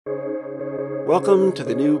Welcome to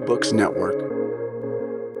the New Books Network.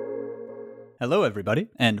 Hello, everybody,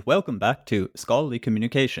 and welcome back to Scholarly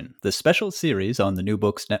Communication, the special series on the New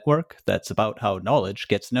Books Network that's about how knowledge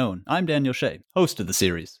gets known. I'm Daniel Shea, host of the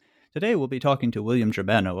series. Today we'll be talking to William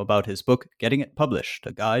Germano about his book, Getting It Published,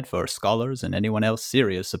 a guide for scholars and anyone else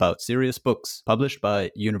serious about serious books, published by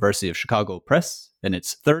University of Chicago Press in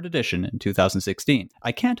its third edition in 2016.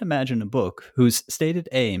 I can't imagine a book whose stated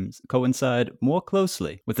aims coincide more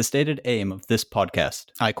closely with the stated aim of this podcast.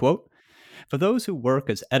 I quote, "For those who work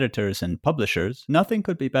as editors and publishers, nothing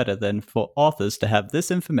could be better than for authors to have this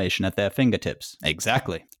information at their fingertips."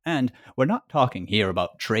 Exactly. And we're not talking here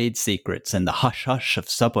about trade secrets and the hush-hush of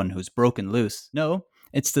someone who's broken loose. No,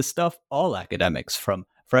 it's the stuff all academics, from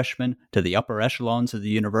freshmen to the upper echelons of the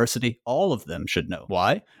university, all of them should know.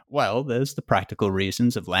 Why? Well, there's the practical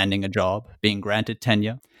reasons of landing a job, being granted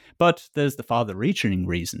tenure, but there's the farther-reaching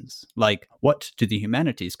reasons, like what do the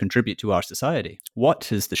humanities contribute to our society? What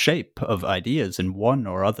is the shape of ideas in one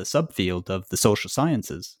or other subfield of the social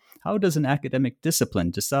sciences? How does an academic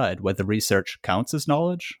discipline decide whether research counts as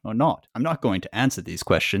knowledge or not? I'm not going to answer these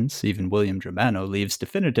questions. Even William Germano leaves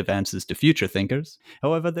definitive answers to future thinkers.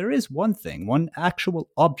 However, there is one thing, one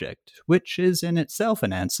actual object, which is in itself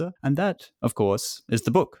an answer, and that, of course, is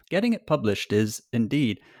the book. Getting It Published is,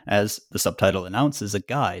 indeed, as the subtitle announces, a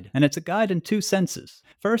guide, and it's a guide in two senses.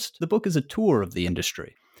 First, the book is a tour of the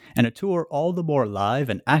industry, and a tour all the more live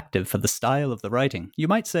and active for the style of the writing. You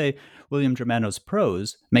might say William Germano's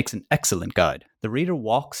prose makes an excellent guide. The reader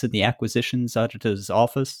walks in the acquisitions editor's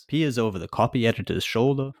office, peers over the copy editor's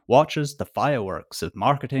shoulder, watches the fireworks of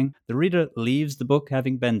marketing. The reader leaves the book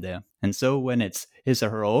having been there. And so when it's his or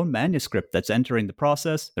her own manuscript that's entering the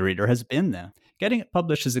process, the reader has been there. Getting It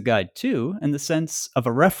Published is a guide, too, in the sense of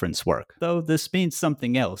a reference work, though this means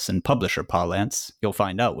something else in publisher parlance. You'll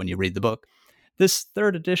find out when you read the book. This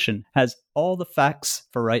third edition has all the facts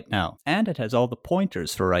for right now, and it has all the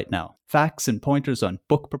pointers for right now. Facts and pointers on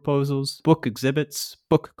book proposals, book exhibits,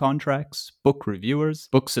 book contracts, book reviewers,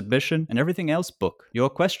 book submission, and everything else book. Your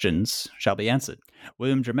questions shall be answered.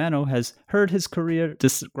 William Germano has heard his career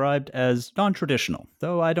described as non-traditional,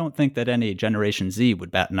 though I don't think that any Generation Z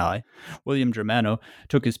would bat an eye. William Germano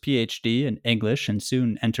took his PhD in English and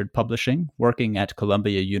soon entered publishing, working at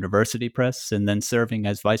Columbia University Press and then serving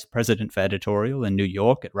as vice president for editorial in New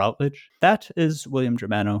York at Routledge. That is William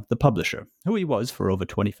Germano, the publisher, who he was for over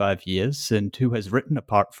 25 years and who has written,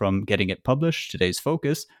 apart from Getting It Published, today's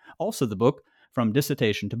focus, also the book From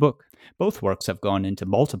Dissertation to Book. Both works have gone into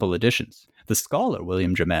multiple editions. The scholar,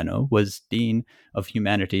 William Germano, was Dean of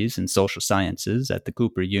Humanities and Social Sciences at the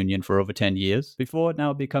Cooper Union for over 10 years, before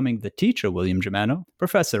now becoming the teacher, William Germano,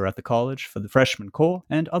 professor at the college for the freshman corps,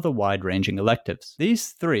 and other wide-ranging electives. These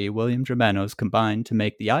three William Germanos combined to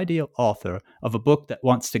make the ideal author of a book that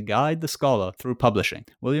wants to guide the scholar through publishing.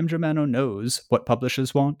 William Germano knows what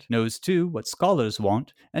publishers want, knows too what scholars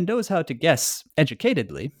want, and knows how to guess,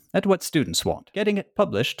 educatedly, at what students want. Getting It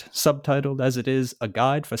Published, subtitled as it is A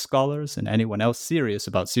Guide for Scholars and Anyone Else Serious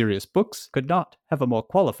About Serious Books, could not have a more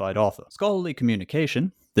qualified author. Scholarly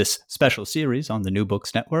Communication, this special series on the New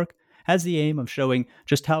Books Network, has the aim of showing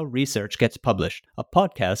just how research gets published, a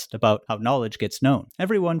podcast about how knowledge gets known.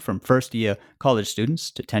 Everyone from first-year college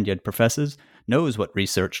students to tenured professors knows what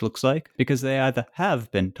research looks like because they either have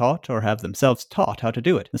been taught or have themselves taught how to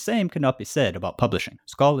do it. The same cannot be said about publishing.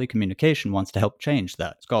 Scholarly Communication wants to help change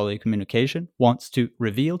that. Scholarly Communication wants to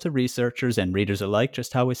reveal to researchers and readers alike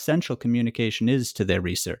just how essential communication is to their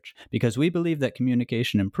research, because we believe that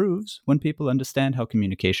communication improves when people understand how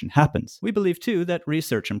communication happens. We believe, too, that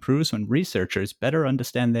research improves when researchers better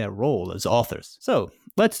understand their role as authors. So,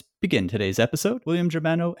 let's begin today's episode. William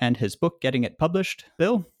Germano and his book, Getting It Published.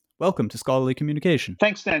 Bill, welcome to Scholarly Communication.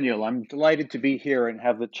 Thanks, Daniel. I'm delighted to be here and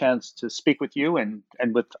have the chance to speak with you and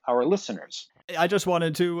with our listeners. I just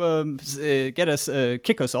wanted to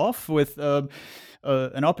kick us off with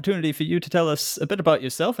an opportunity for you to tell us a bit about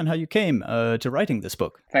yourself and how you came to writing this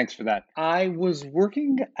book. Thanks for that. I was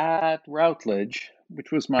working at Routledge, which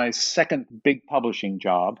was my second big publishing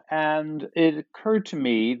job, and it occurred to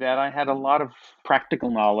me that I had a lot of practical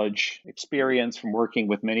knowledge, experience from working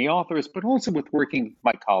with many authors, but also with working with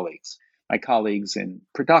my colleagues in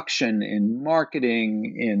production, in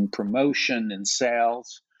marketing, in promotion, in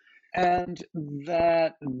sales. And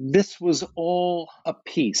that this was all a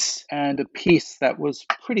piece, and a piece that was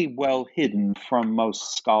pretty well hidden from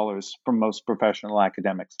most scholars, from most professional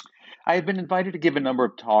academics. I had been invited to give a number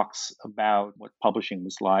of talks about what publishing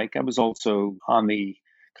was like. I was also on the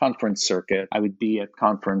conference circuit. I would be at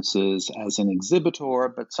conferences as an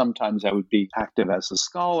exhibitor, but sometimes I would be active as a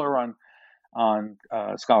scholar on on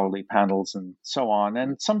scholarly panels and so on.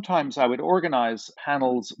 And sometimes I would organize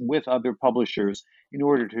panels with other publishers in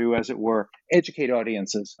order to, as it were, educate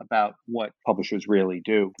audiences about what publishers really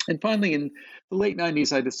do. And finally, in the late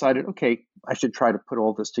 90s, I decided, okay, I should try to put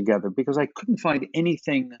all this together because I couldn't find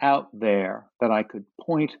anything out there that I could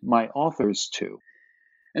point my authors to.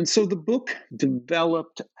 And so the book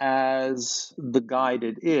developed as the guide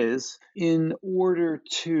it is in order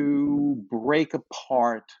to break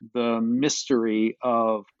apart the mystery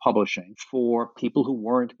of publishing for people who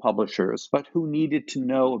weren't publishers, but who needed to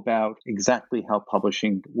know about exactly how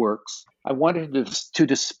publishing works. I wanted to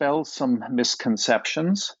dispel some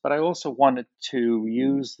misconceptions, but I also wanted to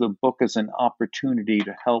use the book as an opportunity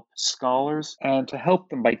to help scholars and to help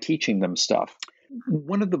them by teaching them stuff.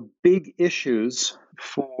 One of the big issues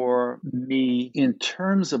for me in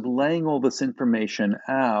terms of laying all this information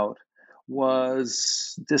out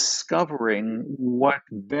was discovering what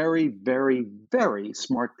very, very, very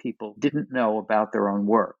smart people didn't know about their own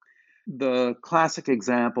work. The classic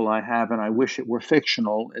example I have, and I wish it were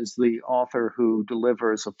fictional, is the author who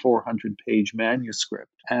delivers a 400-page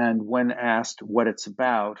manuscript, and when asked what it's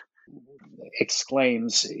about,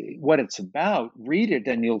 exclaims, "What it's about, read it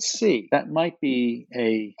and you'll see." That might be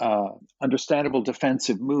a understandable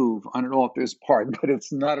defensive move on an author's part, but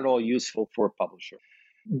it's not at all useful for a publisher.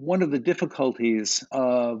 One of the difficulties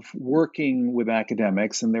of working with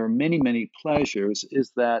academics, and there are many, many pleasures,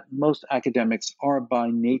 is that most academics are by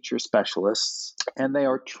nature specialists, and they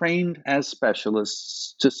are trained as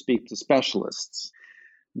specialists to speak to specialists.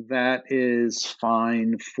 That is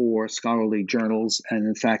fine for scholarly journals, and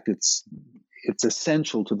in fact, it's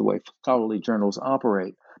essential to the way scholarly journals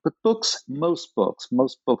operate. But most books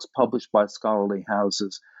published by scholarly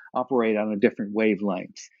houses operate on a different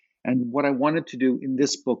wavelength. And what I wanted to do in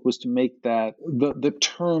this book was to make that the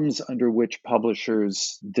terms under which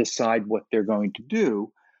publishers decide what they're going to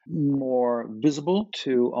do more visible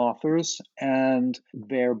to authors, and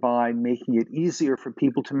thereby making it easier for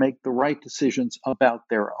people to make the right decisions about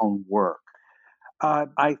their own work.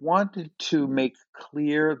 I wanted to make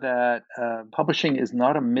clear that publishing is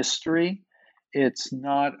not a mystery, it's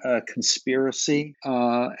not a conspiracy,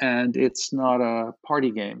 and it's not a party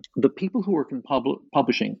game. The people who work in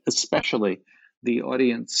publishing, especially the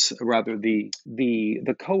audience, rather the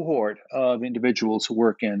cohort of individuals who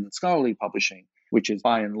work in scholarly publishing, which is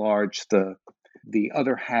by and large the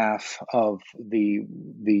other half of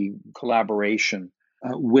the collaboration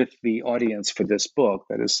with the audience for this book,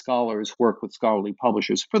 that is, scholars work with scholarly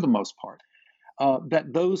publishers for the most part,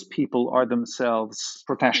 that those people are themselves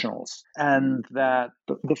professionals, and that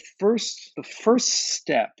the first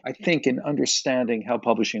step, I think, in understanding how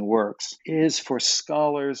publishing works is for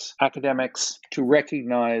scholars, academics, to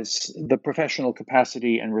recognize the professional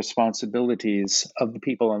capacity and responsibilities of the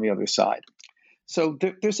people on the other side. So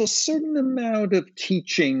there's a certain amount of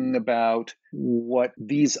teaching about what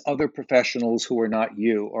these other professionals who are not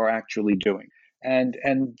you are actually doing. And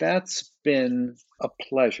that's been a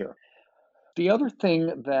pleasure. The other thing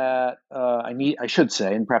that I should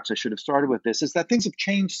say, and perhaps I should have started with this, is that things have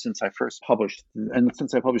changed since I first published, and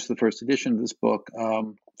since I published the first edition of this book.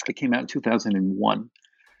 It came out in 2001.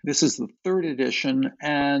 This is the third edition,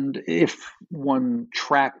 and if one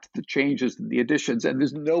tracked the changes in the editions, and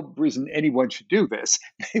there's no reason anyone should do this,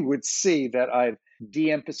 they would see that I've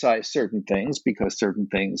de-emphasized certain things because certain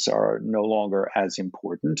things are no longer as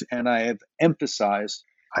important, and I have emphasized,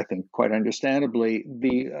 I think quite understandably,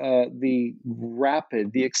 the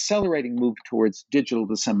accelerating move towards digital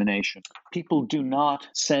dissemination. People do not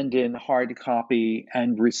send in hard copy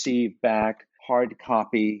and receive back hard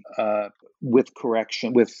copy with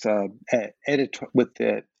correction, with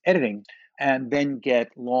editing, and then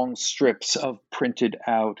get long strips of printed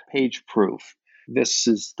out page proof. This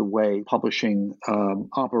is the way publishing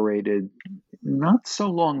operated not so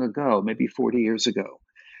long ago, maybe 40 years ago.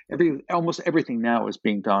 Almost everything now is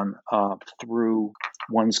being done through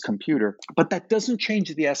one's computer, but that doesn't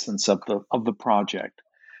change the essence of the project.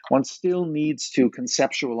 One still needs to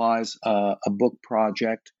conceptualize a book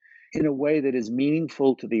project in a way that is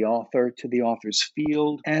meaningful to the author, to the author's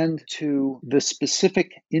field, and to the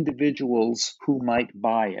specific individuals who might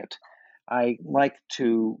buy it. I like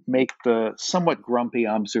to make the somewhat grumpy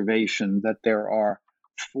observation that there are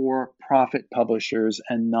for-profit publishers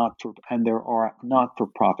and there are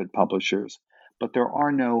not-for-profit publishers, but there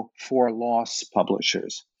are no for-loss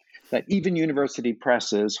publishers. That even university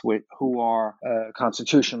presses, who are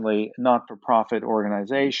constitutionally not-for-profit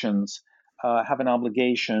organizations, have an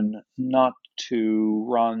obligation not to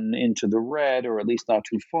run into the red, or at least not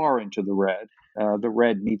too far into the red, the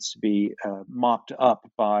red needs to be mopped up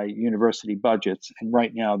by university budgets. And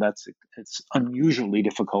right now, it's an unusually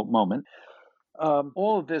difficult moment.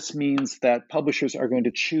 All of this means that publishers are going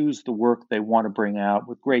to choose the work they want to bring out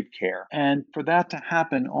with great care. And for that to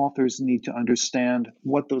happen, authors need to understand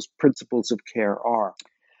what those principles of care are.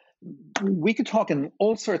 We could talk in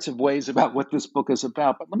all sorts of ways about what this book is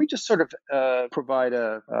about, but let me just sort of provide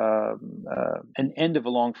an end of a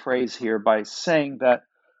long phrase here by saying that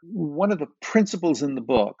one of the principles in the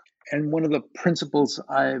book, and one of the principles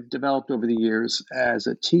I've developed over the years as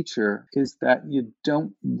a teacher, is that you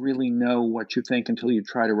don't really know what you think until you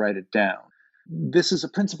try to write it down. This is a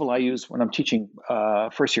principle I use when I'm teaching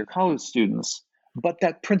first-year college students, but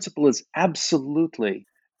that principle is absolutely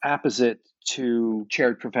opposite to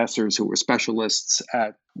chaired professors who were specialists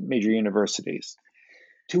at major universities.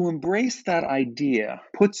 To embrace that idea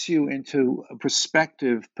puts you into a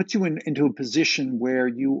perspective, puts you into a position where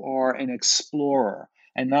you are an explorer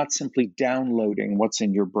and not simply downloading what's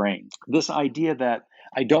in your brain. This idea that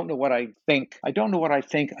I don't know what I think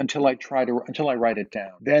until I write it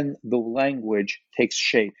down. Then the language takes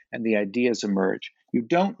shape and the ideas emerge. You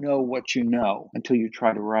don't know what you know until you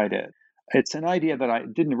try to write it. It's an idea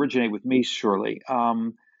that didn't originate with me, surely.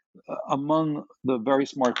 Among the very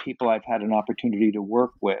smart people I've had an opportunity to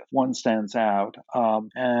work with, one stands out.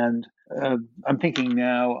 And I'm thinking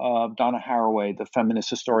now of Donna Haraway, the feminist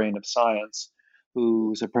historian of science,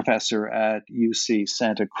 who's a professor at UC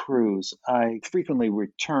Santa Cruz. I frequently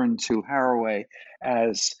return to Haraway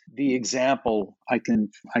as the example I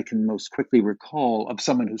can most quickly recall of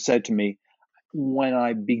someone who said to me, when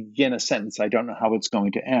I begin a sentence, I don't know how it's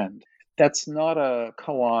going to end. That's not a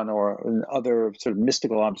koan or another sort of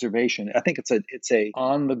mystical observation. I think it's a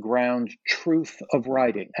on the ground truth of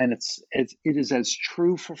writing, and it is as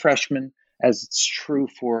true for freshmen as it's true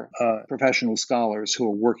for professional scholars who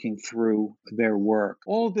are working through their work.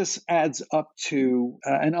 All of this adds up to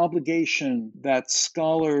an obligation that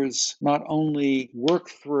scholars not only work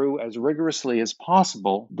through as rigorously as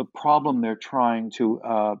possible the problem they're trying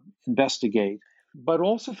to investigate, but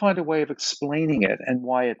also find a way of explaining it and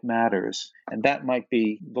why it matters. And that might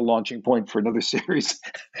be the launching point for another series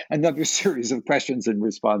of questions and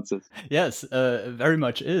responses. Yes, very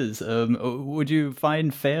much is. Would you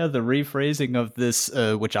find fair the rephrasing of this,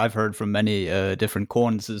 which I've heard from many different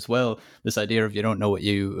corners as well, this idea of you don't know what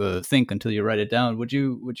you think until you write it down? Would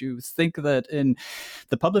you think that in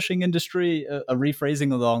the publishing industry, a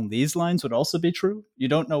rephrasing along these lines would also be true? You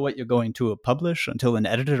don't know what you're going to publish until an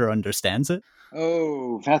editor understands it?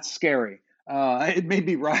 Oh, that's scary. It may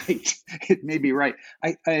be right. It may be right.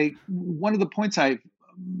 One of the points I've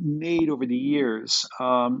made over the years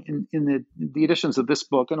in the editions of this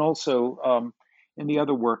book, and also in the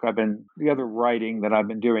other writing that I've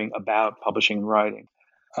been doing about publishing and writing,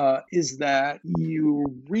 is that you're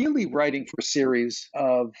really writing for a series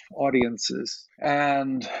of audiences.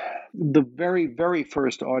 And the very, very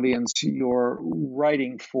first audience you're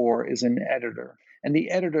writing for is an editor. And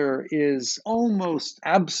the editor is almost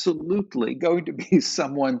absolutely going to be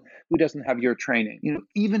someone who doesn't have your training.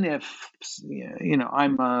 Even if,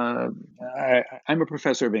 I'm a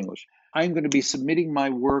professor of English, I'm going to be submitting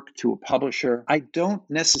my work to a publisher. I don't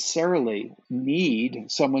necessarily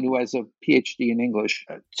need someone who has a PhD in English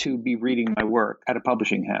to be reading my work at a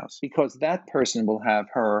publishing house, because that person will have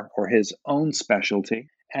her or his own specialty.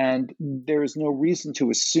 And there is no reason to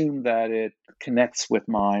assume that it connects with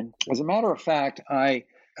mine. As a matter of fact, I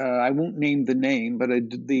won't name the name, but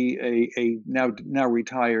a now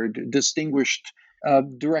retired distinguished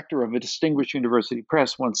director of a distinguished university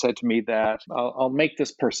press once said to me that I'll make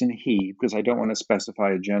this person he, because I don't want to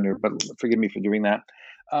specify a gender, but forgive me for doing that.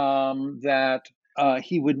 That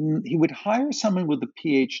he would hire someone with a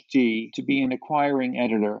PhD to be an acquiring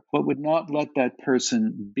editor, but would not let that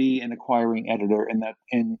person be an acquiring editor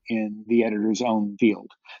in the editor's own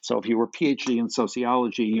field. So if you were a PhD in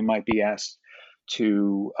sociology, you might be asked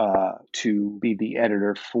to be the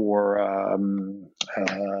editor for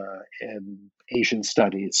Asian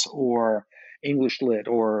studies or English lit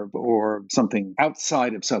or something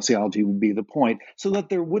outside of sociology would be the point, so that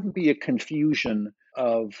there wouldn't be a confusion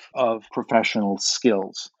of professional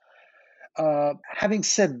skills. Having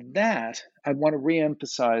said that, I want to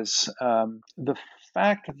reemphasize the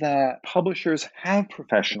fact that publishers have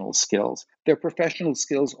professional skills. Their professional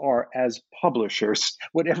skills are as publishers,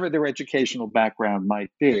 whatever their educational background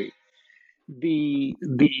might be. The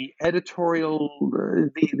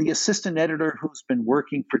assistant editor who's been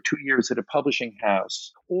working for 2 years at a publishing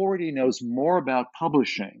house already knows more about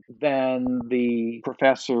publishing than the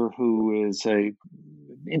professor who is a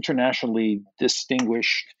internationally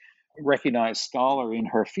distinguished recognized scholar in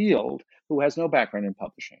her field who has no background in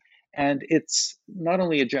publishing. And it's not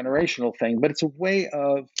only a generational thing, but it's a way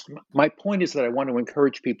of, my point is that I want to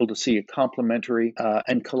encourage people to see a complementary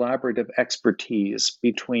and collaborative expertise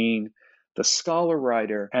between the scholar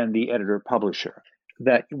writer and the editor publisher,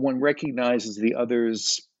 that one recognizes the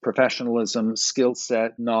other's professionalism, skill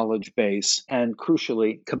set, knowledge base, and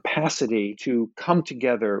crucially, capacity to come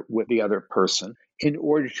together with the other person in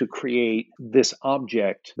order to create this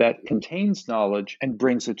object that contains knowledge and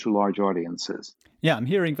brings it to large audiences. Yeah, I'm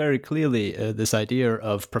hearing very clearly this idea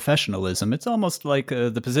of professionalism. It's almost like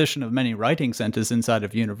the position of many writing centers inside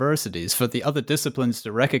of universities for the other disciplines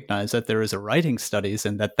to recognize that there is a writing studies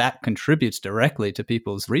and that contributes directly to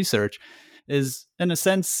people's research is, in a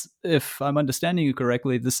sense, if I'm understanding you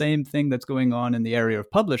correctly, the same thing that's going on in the area of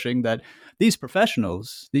publishing, that these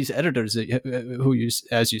professionals, these editors who you,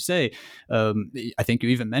 as you say, I think you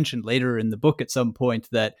even mentioned later in the book at some point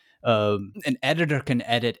that an editor can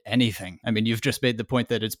edit anything. I mean, you've just made the point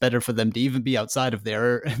that it's better for them to even be outside of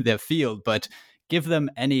their field, but give them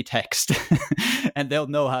any text and they'll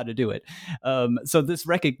know how to do it. So this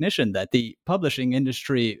recognition that the publishing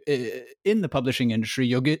industry, in the publishing industry,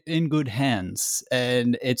 you'll get in good hands,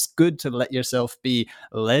 and it's good to let yourself be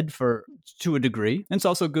led to a degree. And it's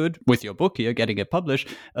also good with your book here, getting it published,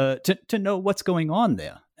 to know what's going on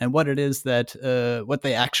there and what it is that what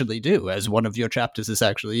they actually do, as one of your chapters is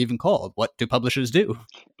actually even called, What Do Publishers Do?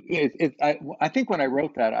 I think when I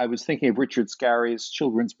wrote that, I was thinking of Richard Scarry's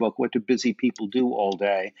children's book, What Do Busy People Do All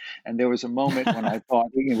Day? And there was a moment when I thought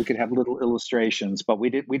we could have little illustrations, but we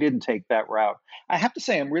didn't take that route. I have to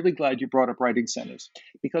say, I'm really glad you brought up writing centers,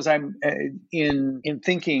 because I'm in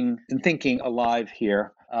thinking alive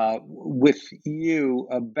here with you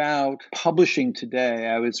about publishing today.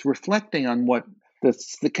 I was reflecting on what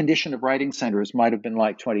the condition of writing centers might have been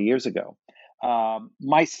like 20 years ago.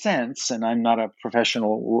 My sense, and I'm not a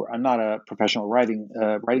professional writing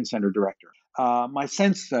center director. My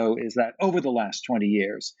sense, though, is that over the last 20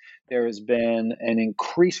 years, there has been an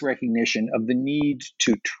increased recognition of the need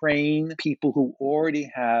to train people who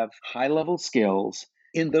already have high-level skills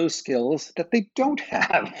in those skills that they don't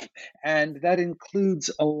have. And that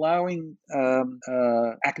includes allowing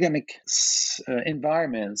academic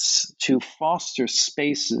environments to foster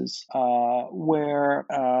spaces where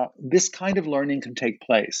this kind of learning can take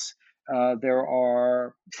place. There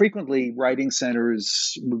are frequently writing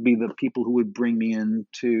centers would be the people who would bring me in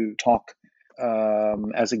to talk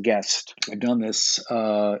as a guest. I've done this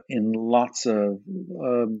in lots of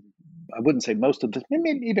I wouldn't say most of the,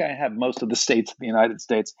 maybe I have most of the states of the United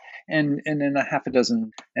States, and in a half a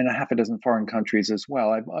dozen foreign countries as well.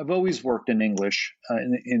 I've always worked in English,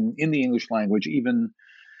 in the English language, even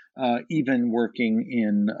working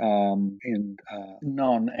in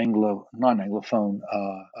non-Anglophone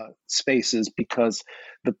spaces, because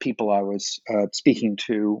the people I was speaking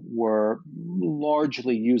to were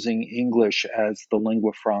largely using English as the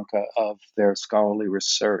lingua franca of their scholarly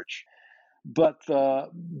research. But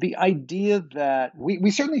the idea that we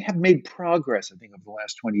certainly have made progress, I think, over the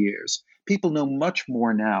last 20 years. People know much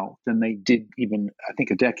more now than they did even, I think,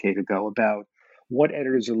 a decade ago about what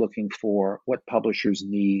editors are looking for, what publishers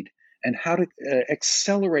need, and how to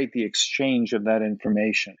accelerate the exchange of that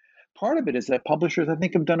information. Part of it is that publishers, I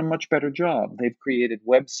think, have done a much better job. They've created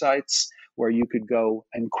websites where you could go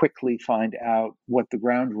and quickly find out what the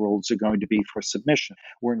ground rules are going to be for submission.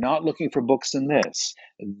 We're not looking for books in this.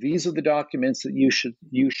 These are the documents that you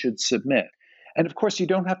should submit. And of course, you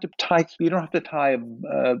don't have to tie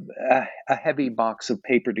a heavy box of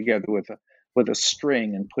paper together with a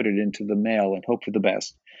string and put it into the mail and hope for the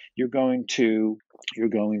best. You're going to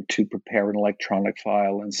prepare an electronic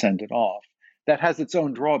file and send it off. That has its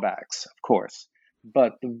own drawbacks, of course,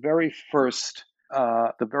 but the very first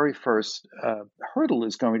hurdle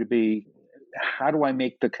is going to be, how do I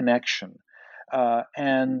make the connection?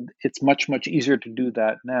 And it's much, much easier to do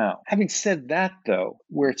that now. Having said that, though,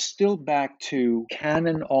 we're still back to, can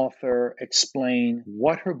an author explain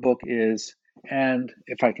what her book is, and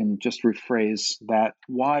if I can just rephrase that,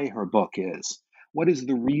 why her book is? What is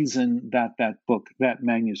the reason that that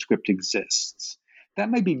manuscript exists? That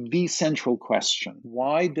may be the central question.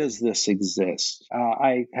 Why does this exist?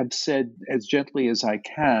 I have said as gently as I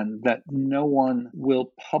can that no one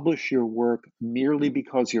will publish your work merely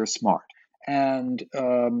because you're smart. And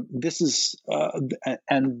this is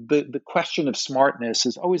and the question of smartness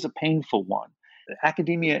is always a painful one.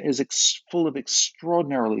 Academia is full of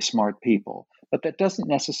extraordinarily smart people, but that doesn't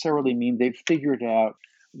necessarily mean they've figured out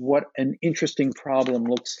what an interesting problem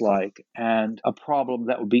looks like, and a problem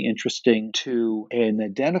that would be interesting to an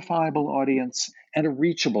identifiable audience and a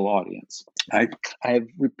reachable audience. I have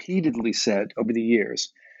repeatedly said over the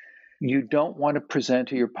years, you don't want to present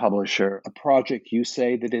to your publisher a project you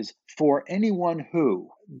say that is for anyone who.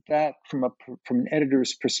 That, from an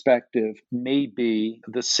editor's perspective, may be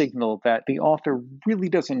the signal that the author really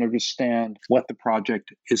doesn't understand what the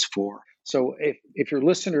project is for. So if your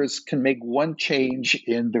listeners can make one change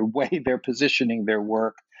in the way they're positioning their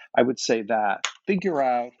work, I would say that. Figure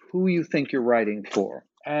out who you think you're writing for.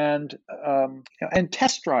 And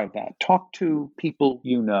test drive that. Talk to people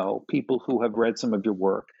you know, people who have read some of your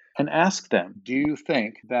work, and ask them, do you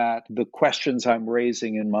think that the questions I'm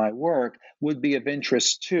raising in my work would be of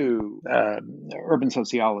interest to urban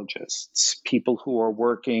sociologists, people who are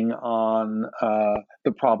working on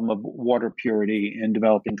the problem of water purity in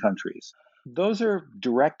developing countries? Those are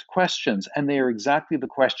direct questions, and they are exactly the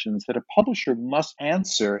questions that a publisher must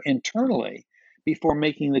answer internally before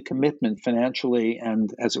making the commitment financially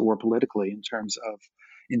and, as it were, politically, in terms of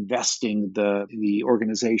investing the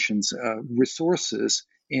organization's resources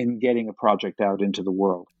in getting a project out into the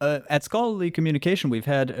world. At Scholarly Communication, we've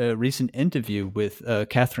had a recent interview with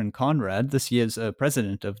Catherine Conrad. She is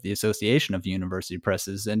president of the Association of University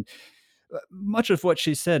Presses, and much of what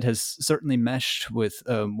she said has certainly meshed with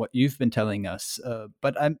what you've been telling us.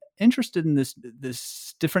 But I'm interested in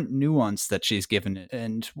this different nuance that she's given it,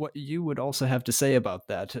 and what you would also have to say about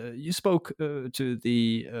that. You spoke to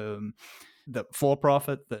the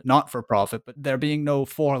for-profit, the not-for-profit, but there being no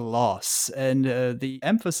for-loss. And the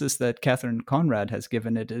emphasis that Catherine Conrad has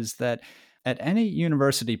given it is that at any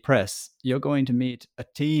university press, you're going to meet a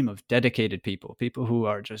team of dedicated people who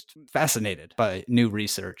are just fascinated by new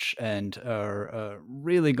research and are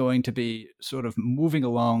really going to be sort of moving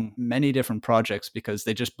along many different projects because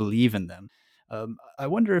they just believe in them. I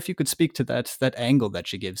wonder if you could speak to that angle that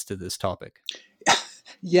she gives to this topic.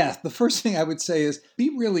 Yeah, the first thing I would say is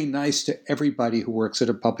be really nice to everybody who works at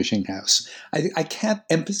a publishing house. I can't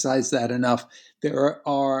emphasize that enough. There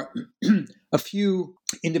are a few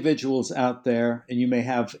individuals out there, and you may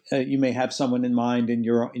have someone in mind in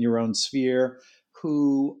your own sphere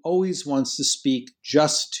who always wants to speak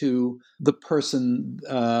just to the person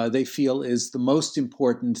they feel is the most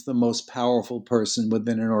important, the most powerful person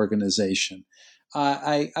within an organization.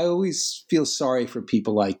 I always feel sorry for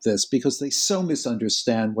people like this because they so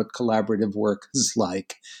misunderstand what collaborative work is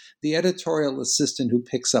like. The editorial assistant who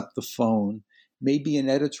picks up the phone may be an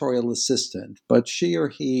editorial assistant, but she or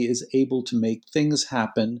he is able to make things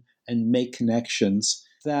happen and make connections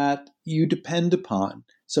that you depend upon.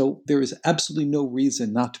 So there is absolutely no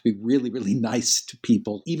reason not to be really, really nice to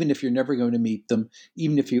people, even if you're never going to meet them,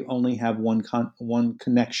 even if you only have one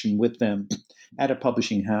connection with them at a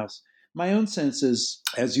publishing house. My own sense is,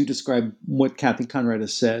 as you described what Kathy Conrad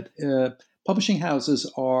has said, publishing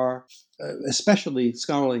houses are, especially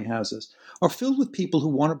scholarly houses, are filled with people who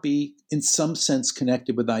want to be, in some sense,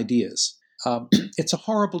 connected with ideas. It's a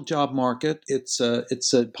horrible job market.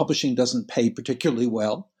 Publishing doesn't pay particularly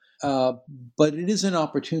well, but it is an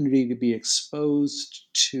opportunity to be exposed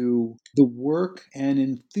to the work and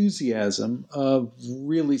enthusiasm of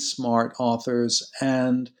really smart authors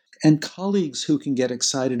and colleagues who can get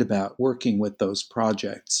excited about working with those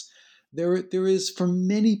projects. There is, for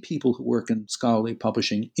many people who work in scholarly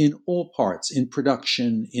publishing, in all parts, in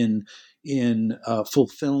production, in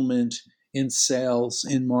fulfillment, in sales,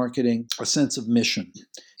 in marketing, a sense of mission.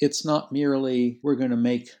 It's not merely we're going to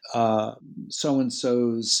make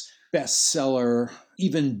so-and-so's bestseller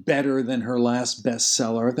even better than her last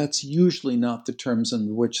bestseller. That's usually not the terms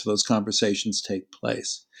in which those conversations take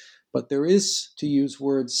place. But there is, to use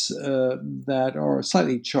words that are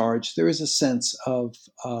slightly charged, there is a sense of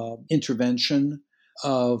intervention,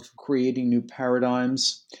 of creating new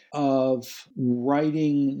paradigms, of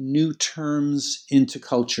writing new terms into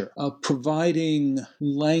culture, of providing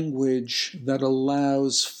language that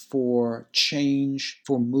allows for change,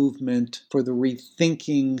 for movement, for the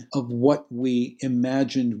rethinking of what we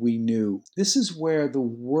imagined we knew. This is where the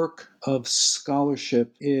work of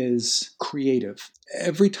scholarship is creative.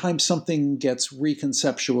 Every time something gets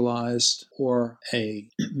reconceptualized or a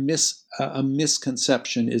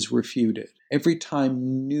misconception is refuted, every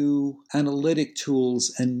time new analytic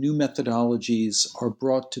tools and new methodologies are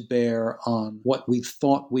brought to bear on what we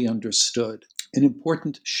thought we understood, an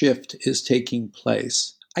important shift is taking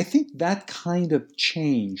place. I think that kind of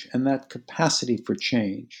change and that capacity for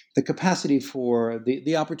change, the capacity for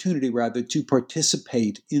the opportunity rather to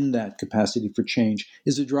participate in that capacity for change,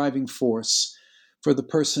 is a driving force for the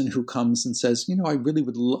person who comes and says, I really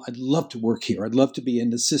I'd love to work here. I'd love to be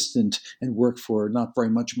an assistant and work for not very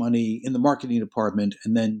much money in the marketing department,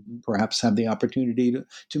 and then perhaps have the opportunity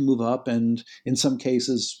to move up and in some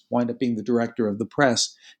cases wind up being the director of the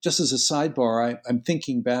press. Just as a sidebar, I'm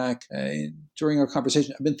thinking back during our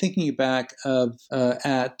conversation, I've been thinking back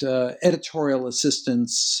at editorial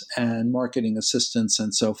assistants and marketing assistants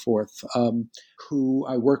and so forth, who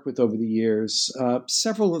I worked with over the years.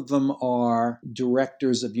 Several of them are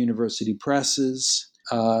directors of university presses.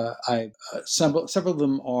 Several of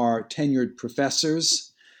them are tenured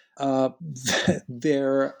professors.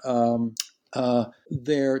 Their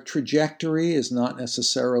trajectory is not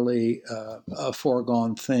necessarily a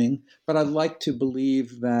foregone thing, but I'd like to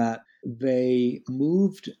believe that they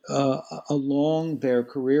moved along their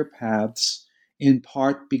career paths in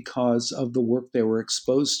part because of the work they were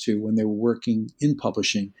exposed to when they were working in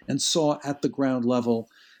publishing, and saw at the ground level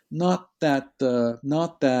not that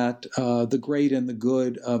the great and the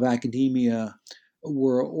good of academia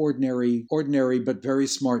were ordinary but very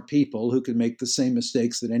smart people who could make the same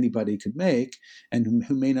mistakes that anybody could make, and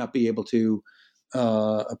who may not be able to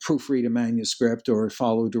proofread a manuscript or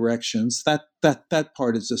follow directions. That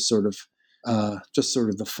part is just sort of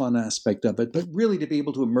the fun aspect of it, but really to be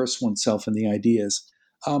able to immerse oneself in the ideas.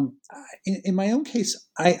 In my own case,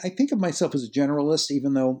 I think of myself as a generalist,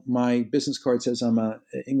 even though my business card says I'm an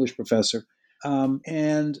English professor.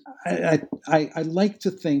 And I like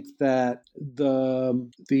to think that the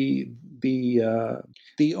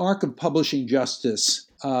arc of publishing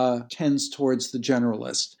justice tends towards the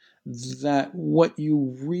generalist. That what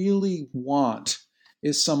you really want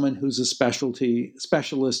is someone who's a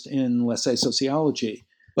specialist in, let's say, sociology,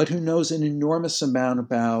 but who knows an enormous amount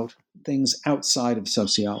about things outside of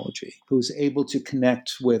sociology, who's able to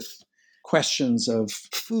connect with questions of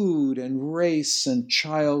food and race and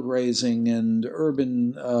child raising and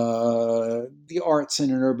urban, the arts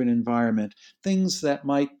in an urban environment, things that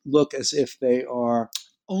might look as if they are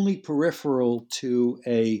only peripheral to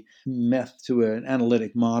an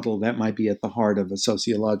analytic model that might be at the heart of a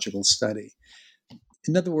sociological study.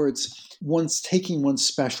 In other words, one's taking one's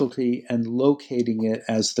specialty and locating it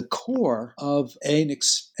as the core of an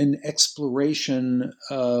exploration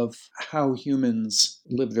of how humans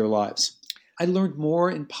live their lives. I learned more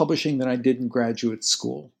in publishing than I did in graduate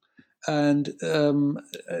school. And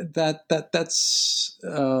that's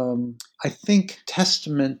I think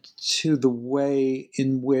testament to the way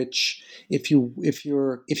in which if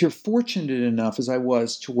you're fortunate enough, as I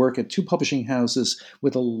was, to work at two publishing houses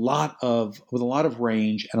with a lot of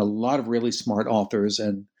range and a lot of really smart authors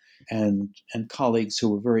and colleagues who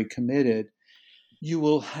were very committed, you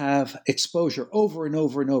will have exposure over and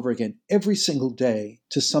over and over again every single day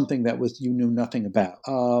to something that you knew nothing about.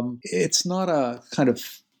 It's not a kind of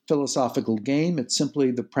philosophical game. It's simply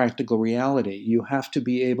the practical reality. You have to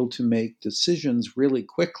be able to make decisions really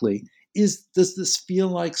quickly. Does this feel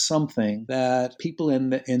like something that people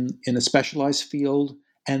in a specialized field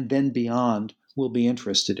and then beyond will be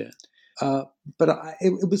interested in? But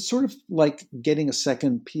it was sort of like getting a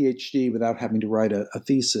second PhD without having to write a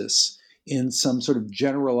thesis in some sort of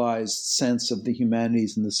generalized sense of the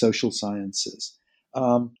humanities and the social sciences.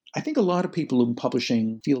 I think a lot of people in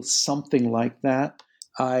publishing feel something like that.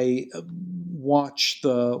 I watch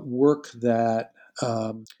the work that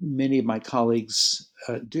many of my colleagues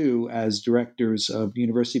do as directors of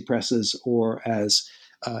university presses or as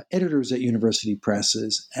editors at university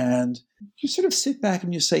presses, and you sort of sit back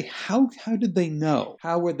and you say, how did they know?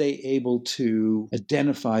 How were they able to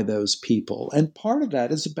identify those people? And part of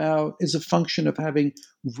that is a function of having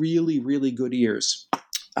really, really good ears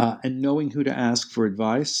and knowing who to ask for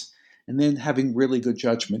advice, and then having really good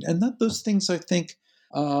judgment. And those things, I think,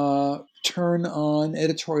 turn on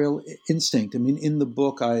editorial instinct. I mean, in the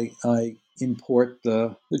book, I import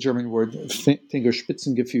the German word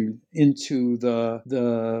Fingerspitzengefühl into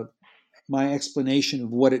my explanation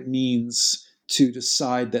of what it means to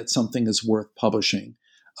decide that something is worth publishing.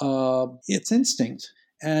 It's instinct,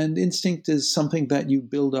 and instinct is something that you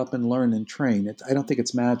build up and learn and train. I don't think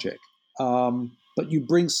it's magic. But you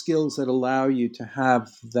bring skills that allow you to have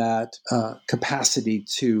that capacity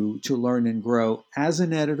to learn and grow as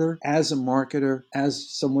an editor, as a marketer, as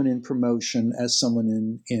someone in promotion, as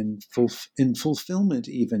someone in fulfillment.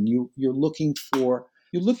 Even you're looking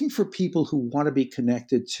for people who want to be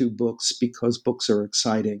connected to books because books are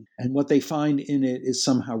exciting, and what they find in it is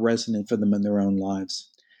somehow resonant for them in their own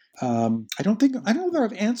lives. I don't know that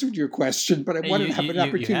I've answered your question, but I wanted to have an You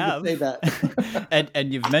opportunity to say have, that.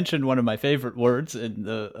 and you've mentioned one of my favorite words in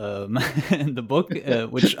the in the book,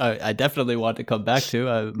 which I definitely want to come back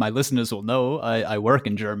to. My listeners will know I work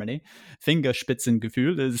in Germany.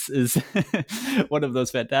 Fingerspitzengefühl is one of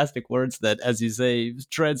those fantastic words that, as you say,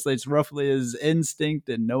 translates roughly as instinct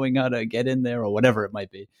and knowing how to get in there or whatever it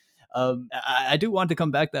might be. I do want to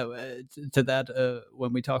come back to that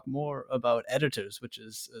when we talk more about editors, which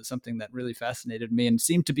is something that really fascinated me and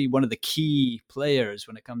seemed to be one of the key players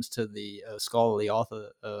when it comes to the scholarly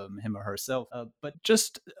author, him or herself. But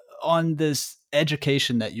just on this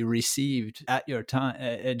education that you received at your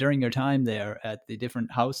time during your time there at the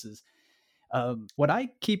different houses, what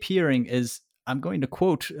I keep hearing is, I'm going to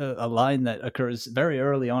quote a line that occurs very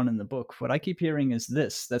early on in the book. What I keep hearing is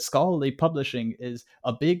this: that scholarly publishing is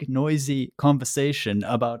a big, noisy conversation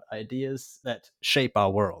about ideas that shape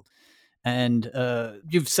our world. And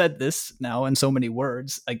you've said this now in so many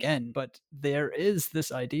words again, but there is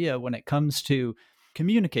this idea when it comes to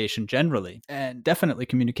communication generally, and definitely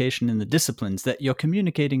communication in the disciplines, that you're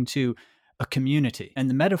communicating to a community. And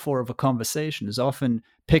the metaphor of a conversation is often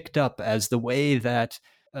picked up as the way that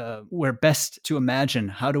we're best to imagine,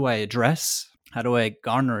 how do I address? How do I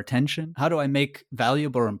garner attention? How do I make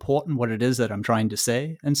valuable or important what it is that I'm trying to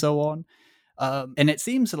say? And so on. And it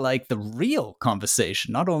seems like the real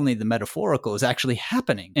conversation, not only the metaphorical, is actually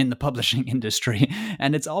happening in the publishing industry.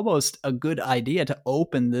 And it's almost a good idea to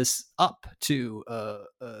open this up to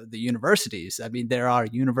the universities. I mean, there are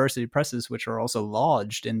university presses which are also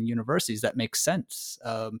lodged in universities. That makes sense.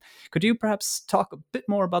 Could you perhaps talk a bit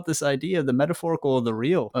more about this idea, the metaphorical or the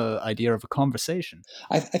real idea of a conversation?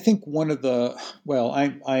 I think one of the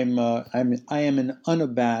I am an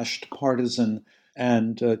unabashed partisan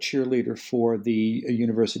and cheerleader for the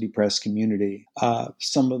university press community.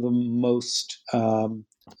 Some of the most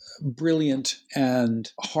brilliant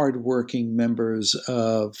and hardworking members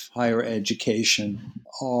of higher education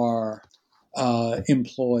are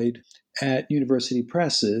employed at university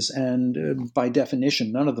presses, and by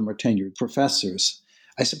definition, none of them are tenured professors.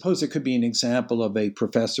 I suppose there could be an example of a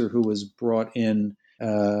professor who was brought in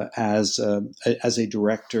as a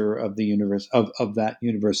director of the of that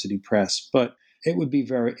university press, but it'd be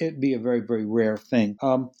a very, very rare thing.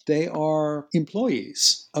 They are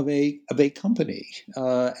employees of a company,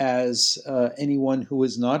 as anyone who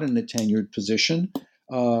is not in a tenured position,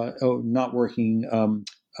 or not working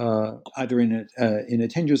either in a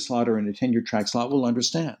tenure slot or in a tenure track slot will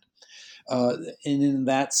understand. And in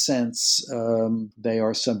that sense, they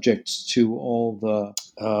are subject to all the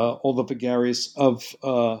vagaries of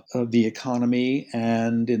the economy,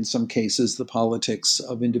 and in some cases, the politics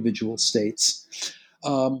of individual states.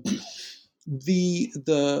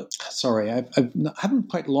 Sorry, I haven't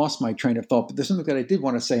quite lost my train of thought, but there's something that I did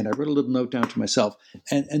want to say, and I wrote a little note down to myself,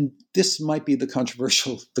 and this might be the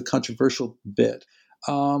controversial bit.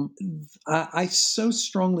 I so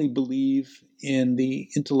strongly believe in the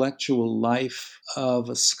intellectual life of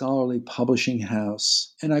a scholarly publishing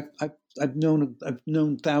house, and I've known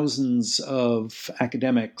thousands of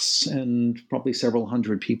academics and probably several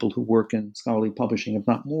hundred people who work in scholarly publishing, if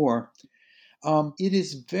not more. It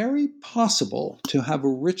is very possible to have a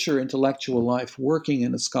richer intellectual life working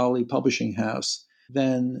in a scholarly publishing house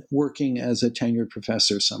than working as a tenured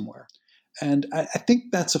professor somewhere. And I think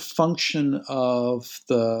that's a function of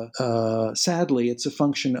sadly, it's a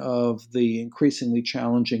function of the increasingly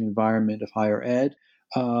challenging environment of higher ed,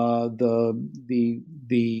 the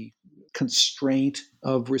constraint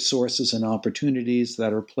of resources and opportunities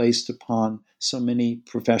that are placed upon so many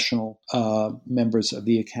professional members of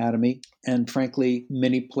the academy. And frankly,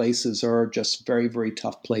 many places are just very, very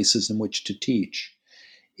tough places in which to teach.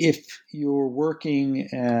 If you're working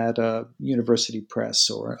at a university press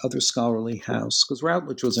or other scholarly house, because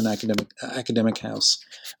Routledge was an academic house,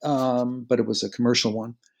 but it was a commercial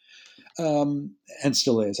one, and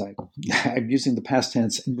still is. I'm using the past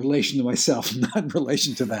tense in relation to myself, not in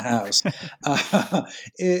relation to the house.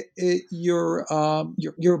 You're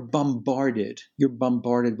bombarded. You're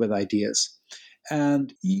bombarded with ideas,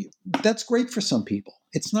 and that's great for some people.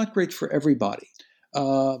 It's not great for everybody.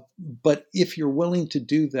 But if you're willing to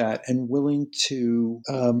do that and willing to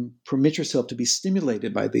permit yourself to be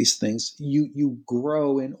stimulated by these things, you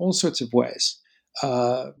grow in all sorts of ways.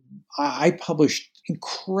 I published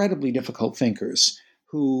incredibly difficult thinkers,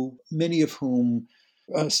 many of whom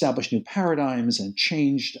established new paradigms and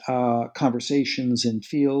changed conversations in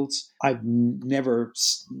fields. I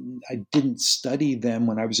didn't study them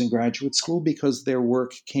when I was in graduate school because their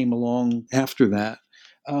work came along after that.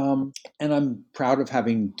 And I'm proud of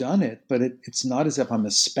having done it, but it's not as if I'm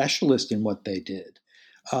a specialist in what they did.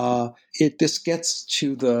 This gets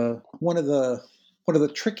to one of the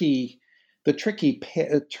tricky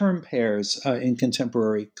term pairs in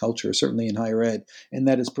contemporary culture, certainly in higher ed, and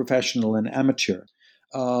that is professional and amateur.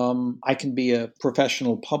 I can be a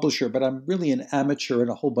professional publisher, but I'm really an amateur in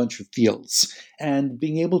a whole bunch of fields. And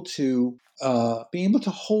being able to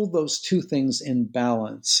hold those two things in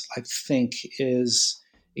balance, I think, is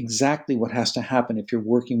exactly what has to happen if you're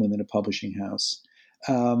working within a publishing house.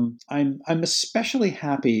 I'm especially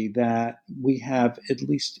happy that we have, at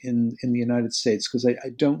least in the United States, because I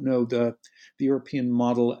don't know the European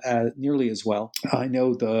model nearly as well. I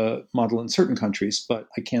know the model in certain countries, but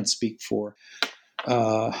I can't speak for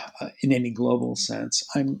in any global sense.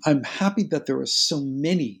 I'm happy that there are so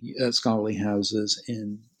many scholarly houses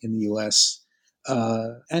in the U.S.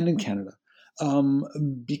 And in Canada,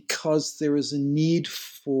 because there is a need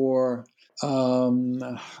for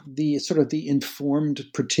the sort of the informed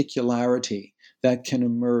particularity that can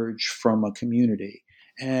emerge from a community,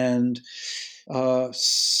 and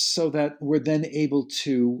so that we're then able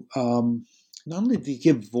to not only to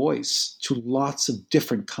give voice to lots of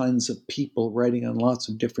different kinds of people writing on lots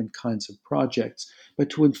of different kinds of projects,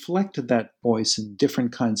 but to inflect that voice in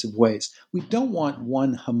different kinds of ways. We don't want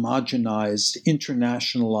one homogenized,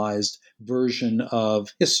 internationalized version of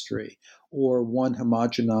history or one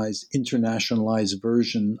homogenized, internationalized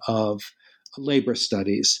version of labor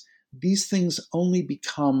studies. These things only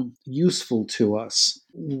become useful to us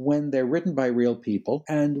when they're written by real people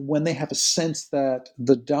and when they have a sense that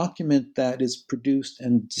the document that is produced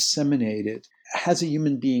and disseminated has a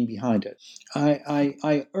human being behind it.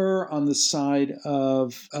 I err on the side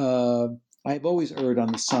of, I've always erred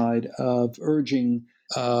on the side of urging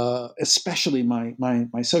especially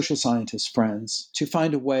my social scientist friends to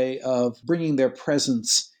find a way of bringing their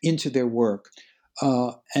presence into their work.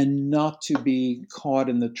 And not to be caught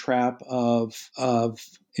in the trap of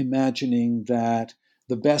imagining that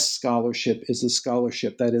the best scholarship is a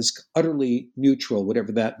scholarship that is utterly neutral,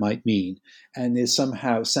 whatever that might mean, and is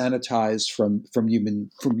somehow sanitized from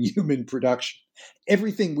human production.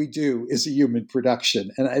 Everything we do is a human production,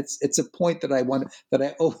 and it's a point that I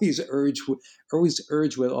always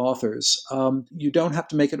urge with authors. You don't have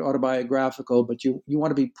to make it autobiographical, but you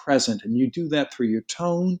want to be present, and you do that through your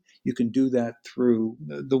tone. You can do that through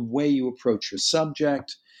the way you approach your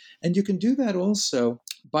subject, and you can do that also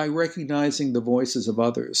by recognizing the voices of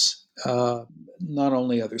others, not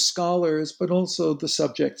only other scholars, but also the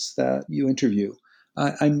subjects that you interview.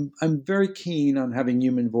 I'm very keen on having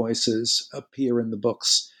human voices appear in the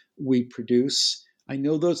books we produce. I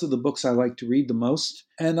know those are the books I like to read the most,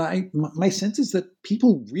 and my sense is that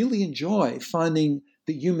people really enjoy finding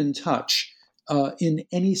the human touch in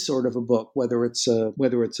any sort of a book, whether it's a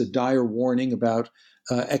dire warning about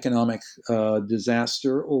economic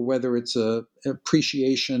disaster, or whether it's a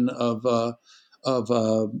appreciation of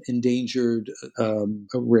endangered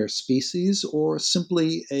rare species, or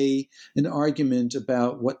simply an argument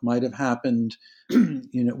about what might have happened,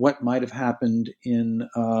 what might have happened in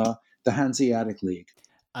the Hanseatic League.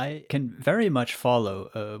 I can very much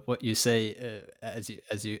follow what you say, as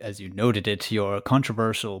you noted it, your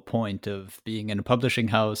controversial point of being in a publishing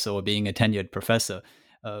house or being a tenured professor.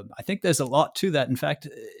 I think there's a lot to that. In fact,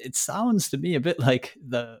 it sounds to me a bit like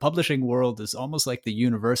the publishing world is almost like the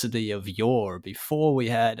university of yore, before we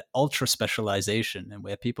had ultra specialization and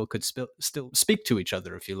where people could still speak to each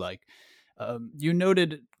other, if you like. You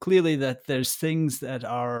noted clearly that there's things that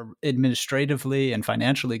are administratively and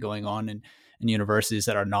financially going on in universities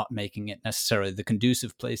that are not making it necessarily the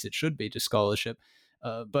conducive place it should be to scholarship.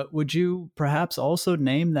 But would you perhaps also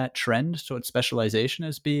name that trend towards specialization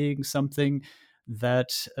as being something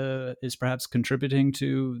that is perhaps contributing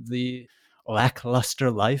to the lackluster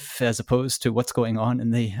life as opposed to what's going on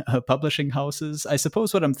in the publishing houses? I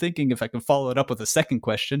suppose what I'm thinking, if I can follow it up with a second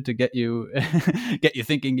question to get you get you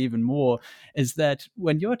thinking even more, is that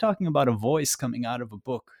when you're talking about a voice coming out of a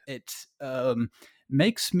book, it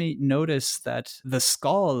makes me notice that the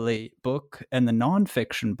scholarly book and the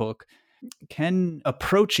nonfiction book can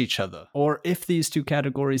approach each other, or if these two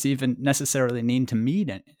categories even necessarily need to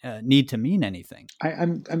mean anything.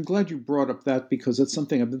 I'm glad you brought up that, because it's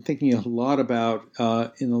something I've been thinking a lot about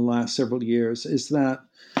in the last several years. Is that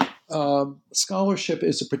scholarship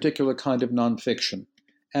is a particular kind of nonfiction,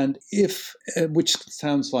 and which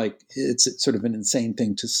sounds like it's sort of an insane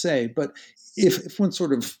thing to say, but if one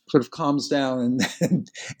sort of calms down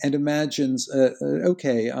and imagines,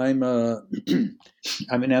 okay, I'm an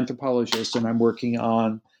anthropologist and I'm working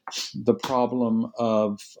on the problem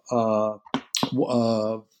of the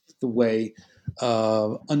way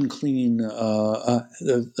unclean,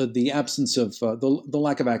 the absence of the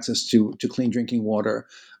lack of access to clean drinking water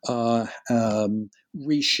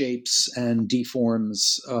reshapes and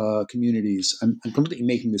deforms communities. I'm completely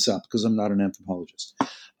making this up because I'm not an anthropologist,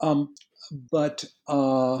 but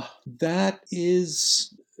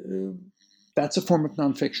that's a form of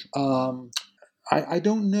nonfiction. I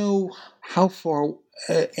don't know how far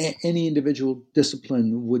any individual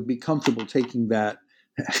discipline would be comfortable taking that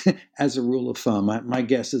as a rule of thumb. My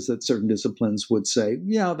guess is that certain disciplines would say,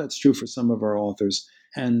 yeah, that's true for some of our authors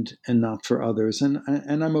and not for others. And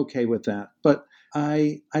I'm okay with that. But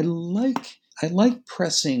I like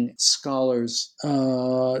pressing scholars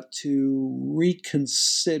to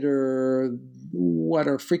reconsider what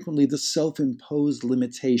are frequently the self-imposed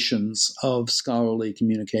limitations of scholarly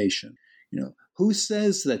communication. Who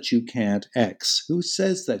says that you can't X? Who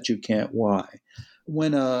says that you can't Y?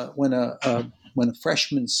 When a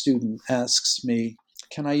freshman student asks me,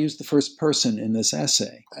 "Can I use the first person in this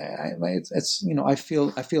essay?" I feel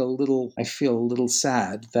a little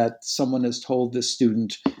sad that someone has told this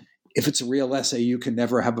student, if it's a real essay, you can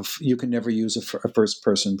never use a first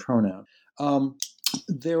person pronoun.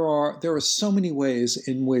 There are so many ways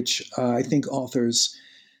in which I think authors,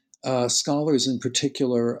 scholars in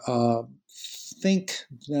particular, think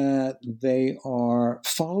that they are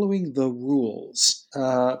following the rules,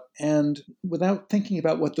 and without thinking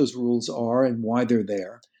about what those rules are and why they're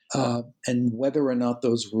there, and whether or not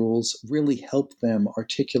those rules really help them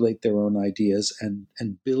articulate their own ideas and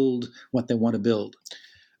build what they want to build.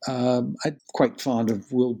 I'm quite fond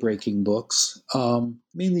of rule-breaking books,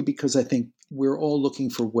 mainly because I think we're all looking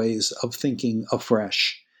for ways of thinking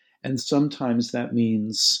afresh. And sometimes that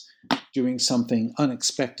means doing something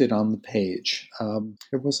unexpected on the page.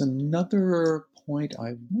 There was another point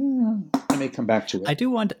I may come back to it. I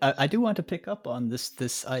do want to pick up on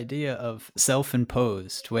this idea of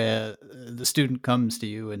self-imposed, where the student comes to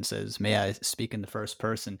you and says, "May I speak in the first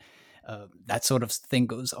person?" That sort of thing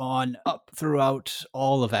goes on up throughout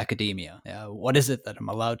all of academia. What is it that I'm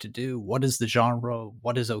allowed to do? What is the genre?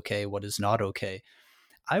 What is okay? What is not okay?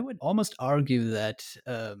 I would almost argue that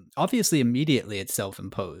obviously immediately it's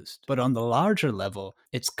self-imposed, but on the larger level,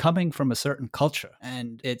 it's coming from a certain culture.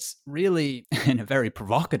 And it's really, in a very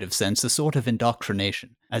provocative sense, a sort of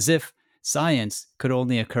indoctrination, as if science could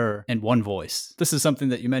only occur in one voice. This is something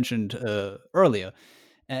that you mentioned earlier.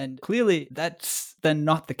 And clearly that's then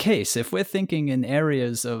not the case. If we're thinking in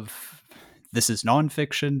areas of this is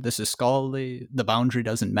nonfiction, this is scholarly, the boundary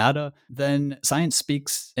doesn't matter, then science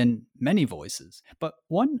speaks in many voices. But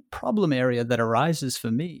one problem area that arises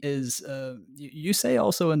for me is you say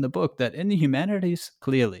also in the book that in the humanities,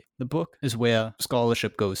 clearly, the book is where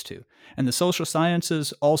scholarship goes to. And the social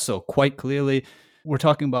sciences also quite clearly, we're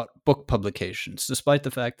talking about book publications, despite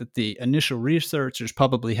the fact that the initial research is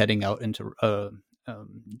probably heading out into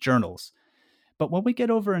journals. But when we get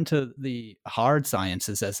over into the hard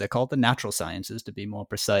sciences, as they're called, the natural sciences to be more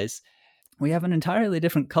precise, we have an entirely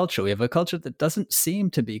different culture. We have a culture that doesn't seem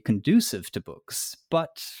to be conducive to books.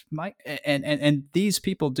 But and these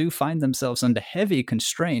people do find themselves under heavy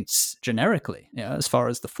constraints generically, as far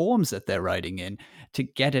as the forms that they're writing in to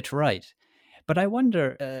get it right. But I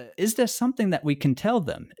wonder, is there something that we can tell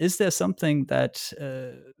them? Is there something that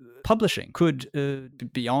publishing could,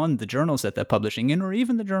 beyond the journals that they're publishing in, or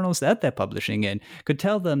even the journals that they're publishing in, could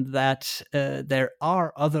tell them that there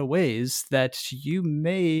are other ways that you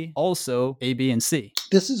may also A, B, and C?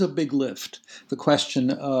 This is a big lift. The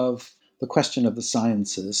question of the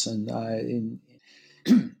sciences, and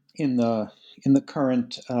in the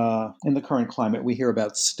current climate, we hear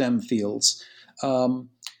about STEM fields.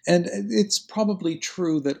 And it's probably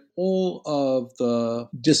true that all of the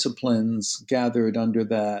disciplines gathered under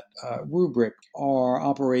that rubric are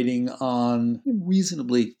operating on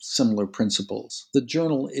reasonably similar principles. The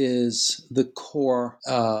journal is the core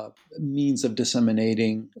means of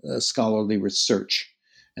disseminating scholarly research,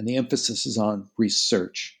 and the emphasis is on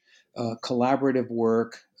research. Collaborative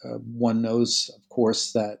work, one knows, of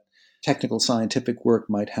course, that technical scientific work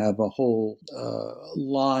might have a whole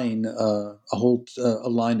line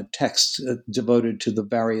of text devoted to the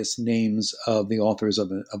various names of the authors of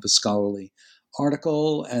a scholarly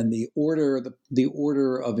article, and the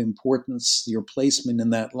order of importance, your placement in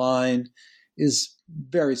that line is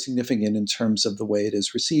very significant in terms of the way it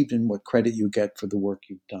is received and what credit you get for the work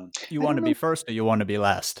you've done. You want to be first or you want to be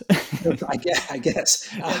last? I guess.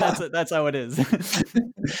 Yeah, that's how it is.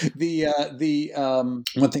 The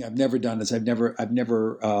one thing I've never done is I've never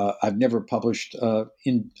published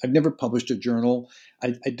a journal.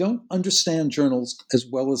 I don't understand journals as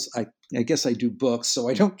well as I guess I do books, so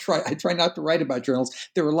I try not to write about journals.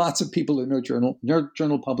 There are lots of people who know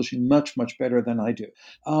journal publishing much better than I do.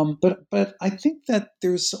 But I think that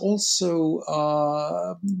there's also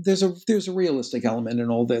there's a realistic element in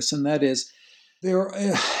all this, and that is there,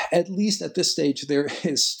 at least at this stage, there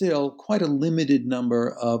is still quite a limited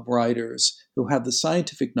number of writers who have the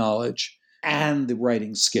scientific knowledge and the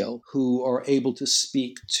writing skill, who are able to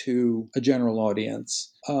speak to a general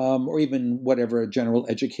audience, or even whatever a general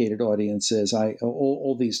educated audience is.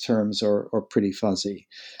 All these terms are pretty fuzzy.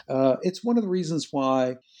 It's one of the reasons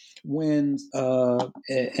why when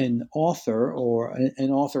an author or an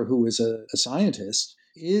author who is a scientist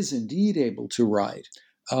is indeed able to write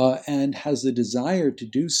and has the desire to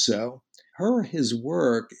do so, her or his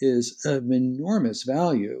work is of enormous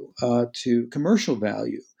value, to commercial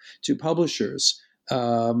value, to publishers,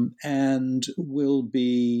 and will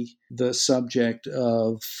be the subject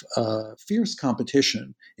of fierce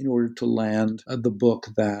competition in order to land the book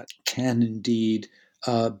that can indeed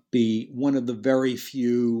be one of the very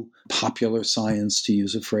few popular science, to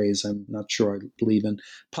use a phrase I'm not sure I believe in,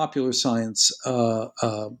 popular science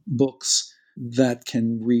books that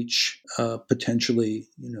can reach potentially,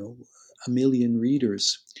 a million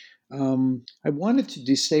readers. I wanted to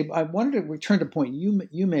return to a point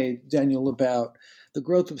you made, Daniel, about the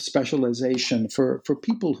growth of specialization for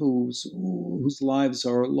people whose lives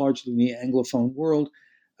are largely in the Anglophone world.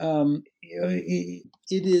 It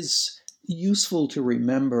is useful to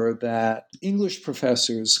remember that English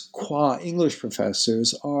professors, qua English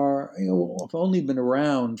professors, are have only been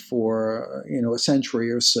around for a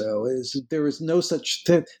century or so. There is no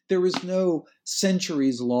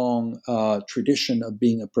centuries long tradition of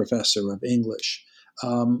being a professor of English.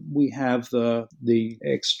 We have the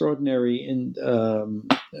extraordinary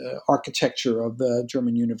architecture of the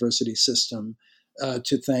German university system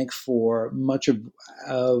to thank for much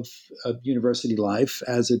of university life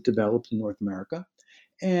as it developed in North America.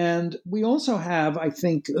 And we also have, I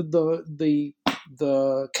think, the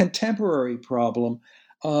contemporary problem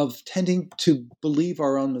of tending to believe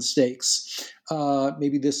our own mistakes.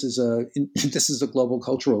 Maybe this is a global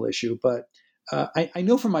cultural issue, but I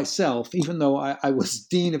know for myself, even though I was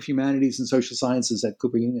Dean of Humanities and Social Sciences at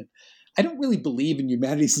Cooper Union, I don't really believe in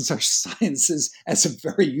humanities and social sciences as a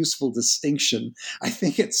very useful distinction. I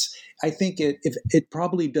think it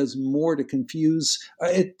probably does more to confuse.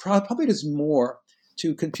 It probably does more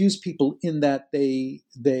to confuse people in that they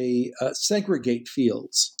segregate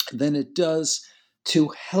fields than it does to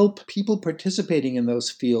help people participating in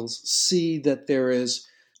those fields see that there is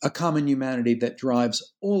a common humanity that drives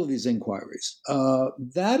all of these inquiries.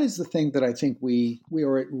 That is the thing that I think we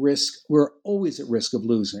are at risk. We're always at risk of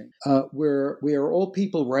losing. We are all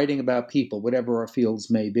people writing about people, whatever our fields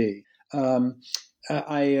may be.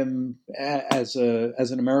 I am, as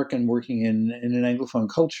an American working in an Anglophone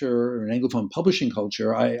culture or an Anglophone publishing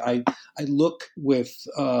culture, I look with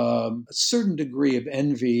a certain degree of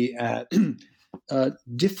envy at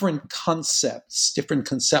different concepts, different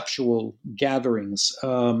conceptual gatherings.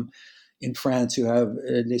 In France, you have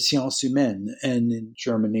les sciences humaines, and in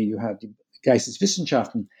Germany, you have die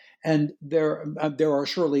Geisteswissenschaften. And there are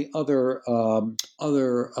surely other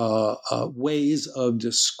ways of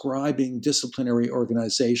describing disciplinary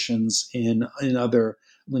organizations in other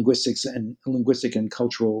linguistic and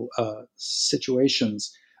cultural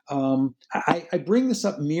situations. I bring this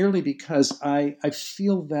up merely because I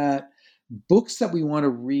feel that books that we want to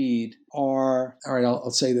read are, all right,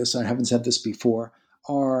 I'll say this, I haven't said this before,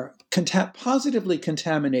 are positively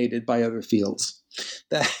contaminated by other fields.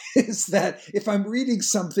 That is that if I'm reading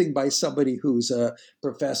something by somebody who's a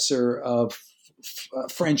professor of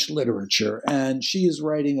French literature and she is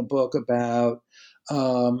writing a book about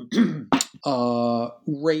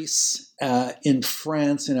race in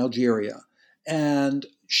France and Algeria, and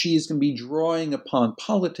she's going to be drawing upon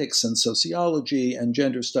politics and sociology and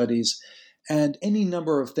gender studies and any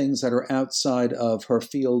number of things that are outside of her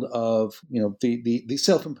field of, the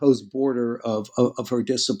self-imposed border of her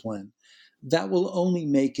discipline, that will only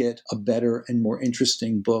make it a better and more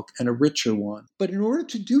interesting book and a richer one. But in order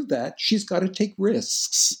to do that, she's got to take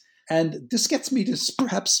risks. And this gets me to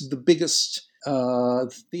perhaps the biggest, one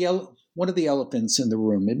of the elephants in the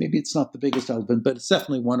room. And maybe it's not the biggest elephant, but it's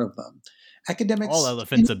definitely one of them. Academics. All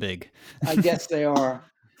elephants are big. I guess they are.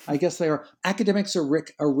 I guess they are. Academics are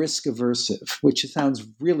risk aversive, which sounds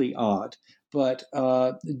really odd. But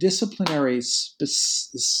disciplinary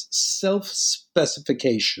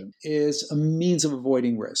self-specification is a means of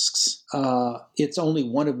avoiding risks. It's only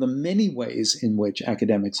one of the many ways in which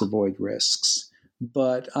academics avoid risks.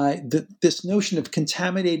 But this notion of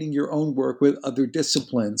contaminating your own work with other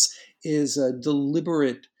disciplines is a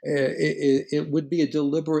deliberate. It would be a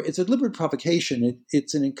deliberate. It's a deliberate provocation.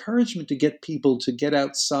 It's an encouragement to get people to get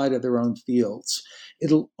outside of their own fields.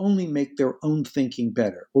 It'll only make their own thinking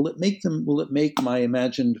better. Will it make my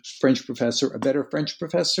imagined French professor a better French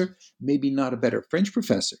professor? Maybe not a better French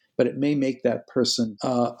professor, but it may make that person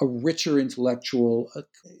a richer intellectual,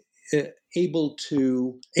 able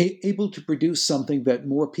to produce something that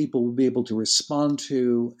more people will be able to respond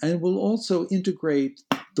to, and will also integrate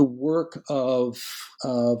the work of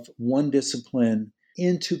one discipline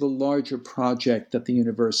into the larger project that the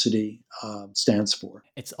university stands for.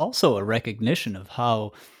 It's also a recognition of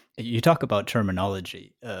how you talk about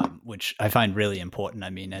terminology, which I find really important. I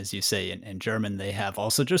mean, as you say, in German, they have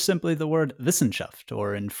also just simply the word Wissenschaft,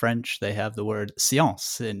 or in French, they have the word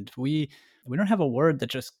science. And we don't have a word that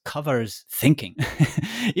just covers thinking.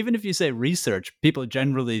 Even if you say research, people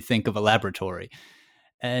generally think of a laboratory.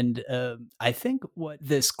 And I think what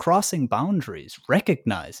this crossing boundaries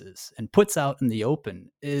recognizes and puts out in the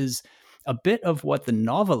open is a bit of what the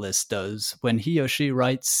novelist does when he or she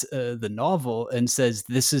writes the novel and says,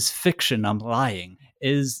 "This is fiction, I'm lying,"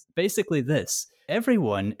 is basically this.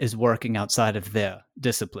 Everyone is working outside of their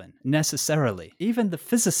discipline, necessarily. Even the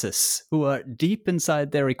physicists who are deep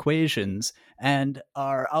inside their equations and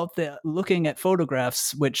are out there looking at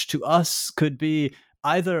photographs, which to us could be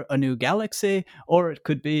either a new galaxy or it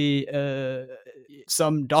could be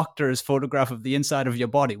some doctor's photograph of the inside of your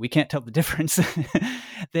body. We can't tell the difference.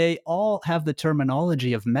 They all have the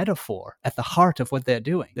terminology of metaphor at the heart of what they're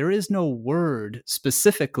doing. There is no word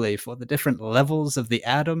specifically for the different levels of the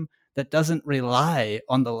atom that doesn't rely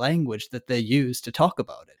on the language that they use to talk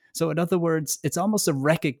about it. So in other words, it's almost a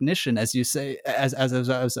recognition, as you say, as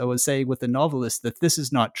I was saying with the novelist, that this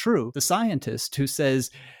is not true. The scientist who says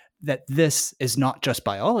that this is not just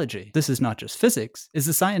biology, this is not just physics, is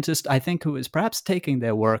the scientist, I think, who is perhaps taking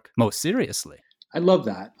their work most seriously. I love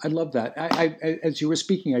that. I as you were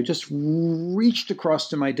speaking, I just reached across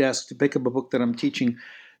to my desk to pick up a book that I'm teaching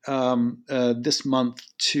this month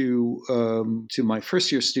to my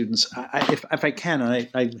first year students. If I can, I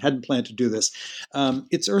hadn't planned to do this.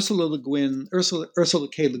 It's Ursula K.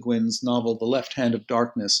 Le Guin's novel, The Left Hand of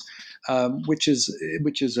Darkness, which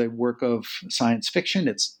is a work of science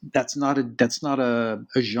fiction. That's not a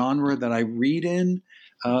genre that I read in.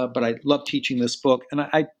 But I love teaching this book. And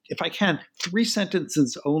if I can, 3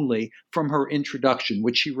 sentences only from her introduction,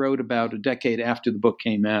 which she wrote about a decade after the book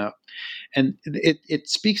came out. And it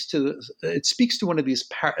speaks to one of these,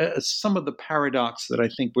 some of the paradox that I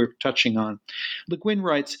think we're touching on. Le Guin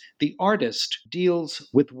writes, "The artist deals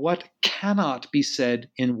with what cannot be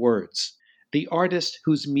said in words. The artist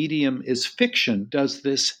whose medium is fiction does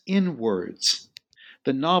this in words.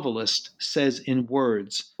 The novelist says in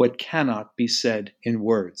words what cannot be said in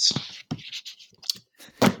words."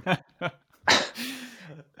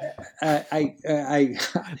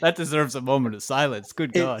 That deserves a moment of silence.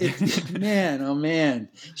 Good God. Man, oh man,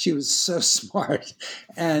 she was so smart.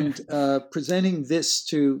 And presenting this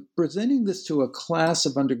to a class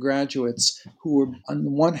of undergraduates who were, on the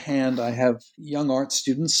one hand, I have young art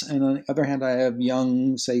students, and on the other hand, I have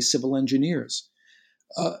young, say, civil engineers.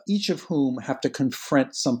 Each of whom have to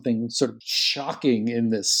confront something sort of shocking in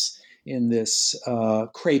this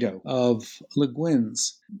credo of Le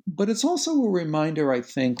Guin's. But it's also a reminder, I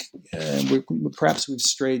think, perhaps we've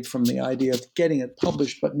strayed from the idea of getting it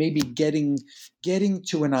published, but maybe getting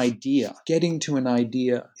to an idea. Getting to an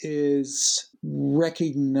idea is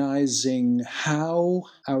recognizing how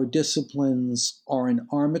our disciplines are an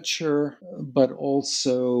armature, but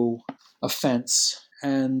also a fence,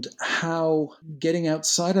 and how getting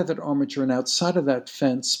outside of that armature and outside of that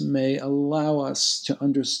fence may allow us to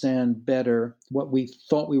understand better what we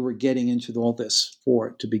thought we were getting into all this for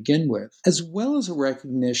to begin with, as well as a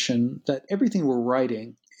recognition that everything we're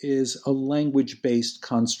writing is a language-based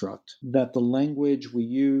construct, that the language we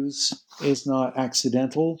use is not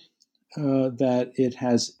accidental, that it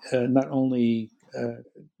has not only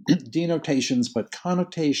denotations but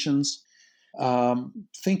connotations.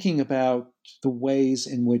 Thinking about the ways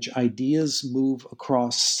in which ideas move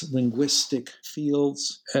across linguistic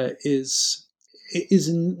fields is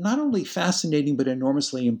not only fascinating but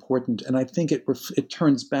enormously important. And I think it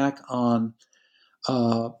turns back on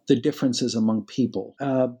the differences among people.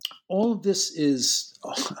 All of this is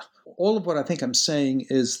all of what I think I'm saying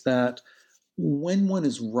is that when one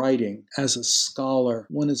is writing as a scholar,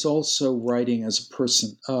 one is also writing as a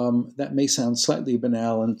person. That may sound slightly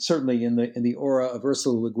banal, and certainly in the aura of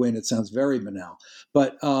Ursula Le Guin, it sounds very banal.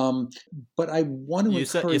 But I want to You encourage.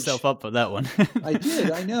 set yourself up for that one. I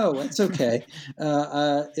did. I know. It's okay.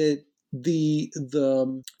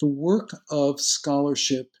 The work of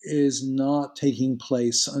scholarship is not taking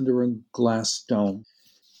place under a glass dome.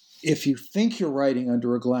 If you think you're writing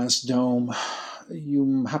under a glass dome,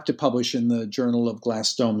 you have to publish in the Journal of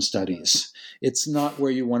Glass Dome Studies. It's not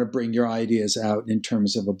where you want to bring your ideas out in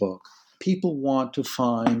terms of a book. Readers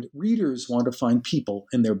want to find people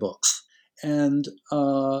in their books. And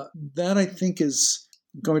that, I think, is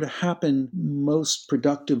going to happen most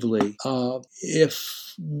productively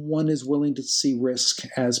if one is willing to see risk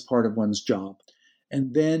as part of one's job.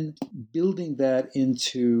 And then building that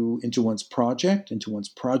into one's project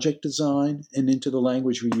design, and into the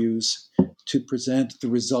language we use to present the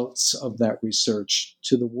results of that research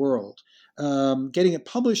to the world. Getting it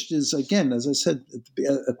published is, again, as I said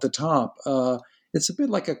at the top, it's a bit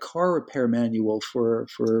like a car repair manual for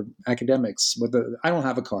academics. I don't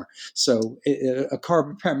have a car, so a car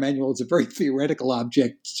repair manual is a very theoretical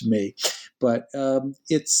object to me. But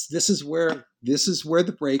this is where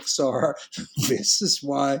the brakes are. This is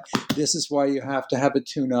why you have to have a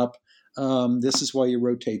tune-up. This is why you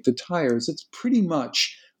rotate the tires. It's pretty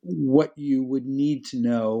much what you would need to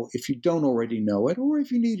know if you don't already know it, or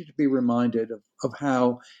if you needed to be reminded of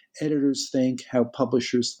how editors think, how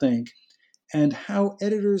publishers think, and how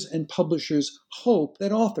editors and publishers hope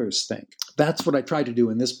that authors think. That's what I try to do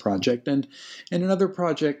in this project. And in other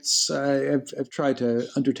projects, I've tried to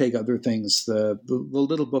undertake other things. The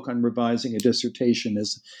little book on revising a dissertation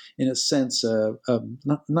is, in a sense,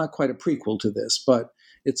 not quite a prequel to this, but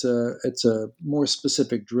it's a more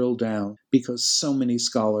specific drill down, because so many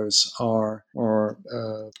scholars are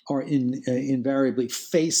invariably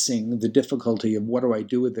facing the difficulty of, what do I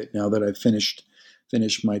do with it now that I've finished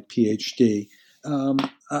my PhD.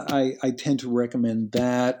 I tend to recommend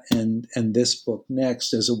that and this book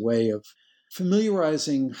next as a way of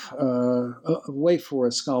familiarizing, a way for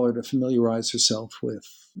a scholar to familiarize herself with,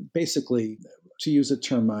 basically, to use a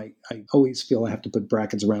term I always feel I have to put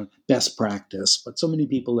brackets around, best practice. But so many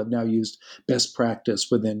people have now used best practice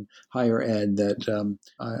within higher ed that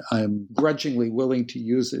I'm grudgingly willing to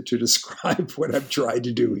use it to describe what I've tried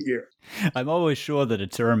to do here. I'm always sure that a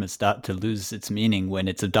term is starting to lose its meaning when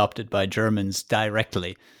it's adopted by Germans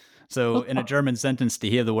directly. So in a German sentence, to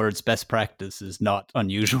hear the words best practice is not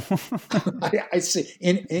unusual. I see.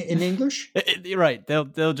 In English? You're right.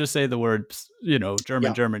 They'll just say the words,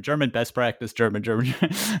 German best practice, German.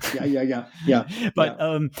 Yeah. But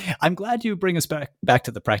I'm glad you bring us back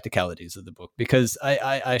to the practicalities of the book, because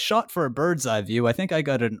I shot for a bird's eye view. I think I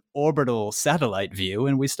got an orbital satellite view,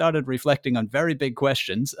 and we started reflecting on very big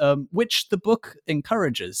questions, which the book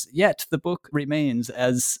encourages. Yet the book remains,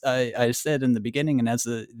 as I said in the beginning, and as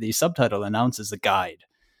the subtitle announces, a guide.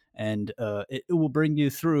 And it will bring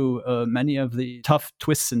you through many of the tough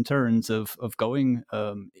twists and turns of going,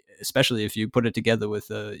 especially if you put it together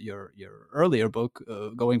with your earlier book,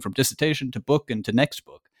 going from dissertation to book and to next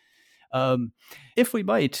book. If we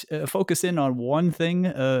might focus in on one thing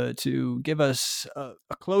to give us a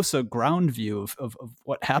closer ground view of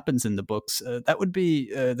what happens in the books, that would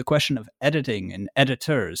be the question of editing and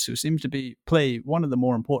editors, who seem to play one of the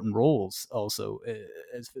more important roles also,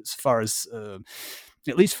 as far as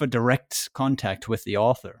at least for direct contact with the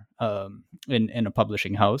author in a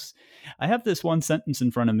publishing house. I have this one sentence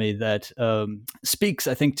in front of me that speaks,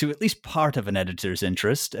 I think, to at least part of an editor's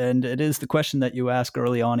interest, and it is the question that you ask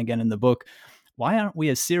early on again in the book: why aren't we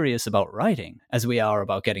as serious about writing as we are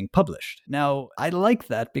about getting published? Now, I like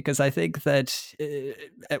that, because I think that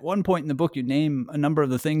at one point in the book, you name a number of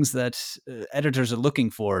the things that editors are looking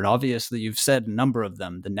for. And obviously, you've said a number of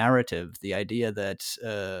them: the narrative, the idea that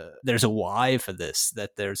there's a why for this,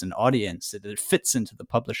 that there's an audience, that it fits into the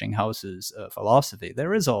publishing house's philosophy.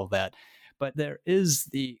 There is all that. But there is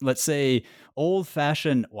the, let's say,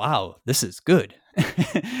 old-fashioned, wow, this is good.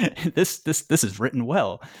 This is written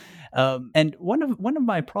well. And one of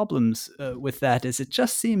my problems with that is, it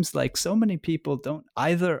just seems like so many people don't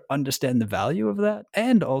either understand the value of that,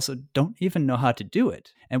 and also don't even know how to do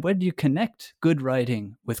it. And when you connect good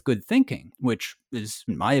writing with good thinking, which is,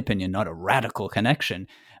 in my opinion, not a radical connection,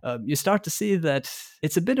 you start to see that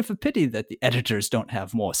it's a bit of a pity that the editors don't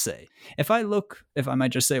have more say. If I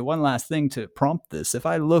might just say one last thing to prompt this, if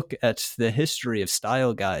I look at the history of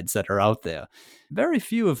style guides that are out there, very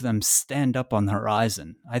few of them stand up on the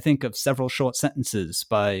horizon. I think of several short sentences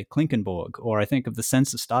by Klinkenborg, or I think of The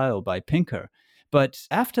Sense of Style by Pinker. But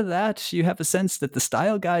after that, you have a sense that the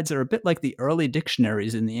style guides are a bit like the early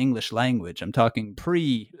dictionaries in the English language. I'm talking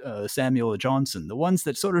pre Samuel Johnson, the ones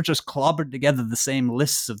that sort of just clobbered together the same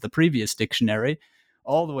lists of the previous dictionary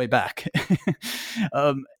all the way back.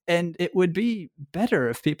 And it would be better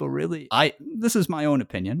if people really, this is my own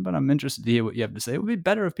opinion, but I'm interested to hear what you have to say. It would be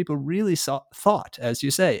better if people really thought, as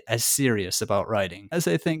you say, as serious about writing, as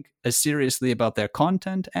they think as seriously about their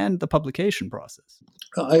content and the publication process.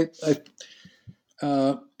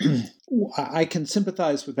 I can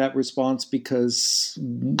sympathize with that response because,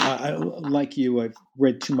 like you, I've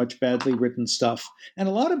read too much badly written stuff. And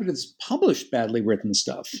a lot of it is published badly written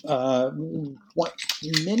stuff.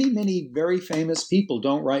 Many very famous people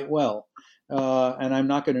don't write well. And I'm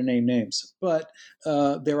not going to name names. But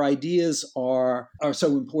their ideas are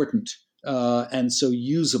so important and so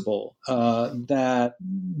usable that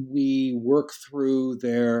we work through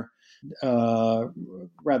their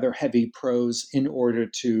rather heavy prose in order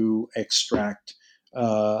to extract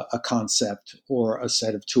a concept or a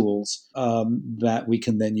set of tools that we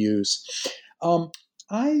can then use.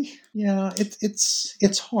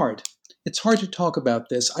 It's hard. It's hard to talk about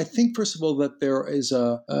this. I think, first of all, that there is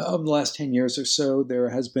over the last 10 years or so, there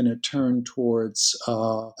has been a turn towards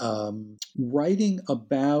writing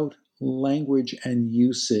about language and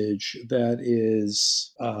usage that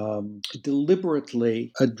is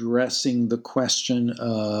deliberately addressing the question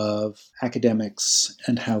of academics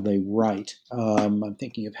and how they write. I'm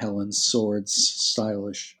thinking of Helen Sword's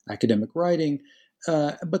stylish academic writing.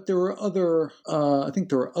 But there are other, I think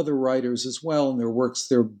there are other writers as well, and there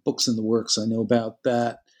are books in the works I know about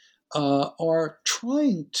that are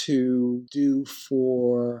trying to do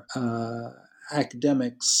for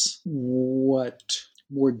academics what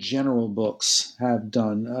more general books have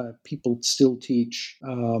done. People still teach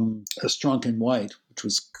Strunk and White, which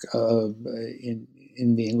was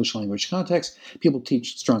in the English language context. People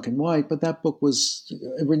teach Strunk and White, but that book was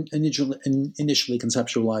initially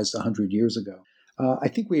conceptualized 100 years ago. I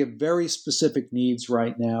think we have very specific needs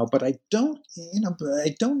right now, but I don't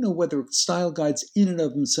know whether style guides in and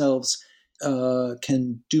of themselves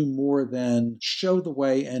can do more than show the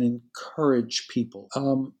way and encourage people.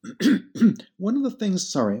 One of the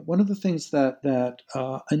things that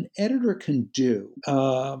an editor can do,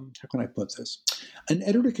 how can I put this? An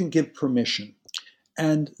editor can give permission.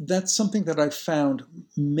 And that's something that I've found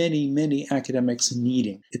many academics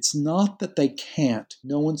needing. It's not that they can't.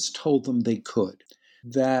 No one's told them they could.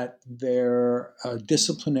 That their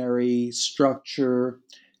disciplinary structure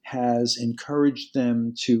has encouraged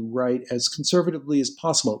them to write as conservatively as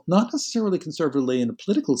possible. Not necessarily conservatively in a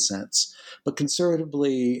political sense, but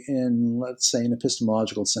conservatively in, let's say, an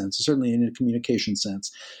epistemological sense, or certainly in a communication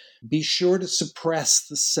sense. Be sure to suppress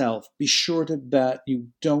the self. Be sure that you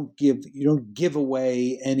don't give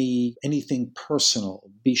away anything personal.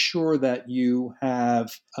 Be sure that you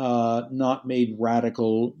have not made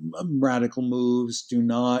radical moves. Do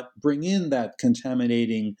not bring in that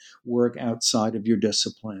contaminating work outside of your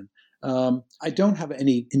discipline. I don't have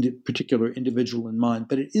any particular individual in mind,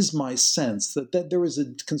 but it is my sense that there is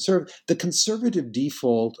the conservative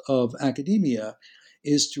default of academia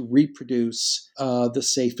is to reproduce the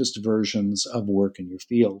safest versions of work in your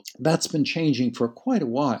field. That's been changing for quite a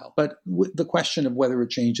while, but the question of whether it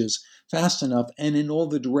changes fast enough and in all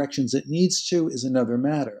the directions it needs to is another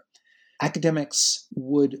matter. Academics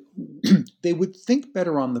would think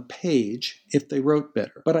better on the page if they wrote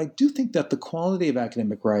better. But I do think that the quality of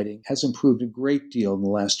academic writing has improved a great deal in the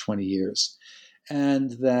last 20 years.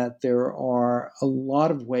 And that there are a lot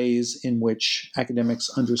of ways in which academics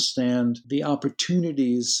understand the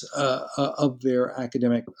opportunities of their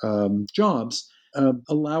academic jobs,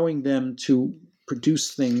 allowing them to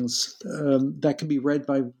produce things that can be read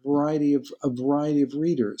by a variety of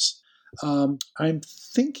readers. I'm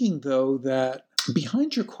thinking, though, that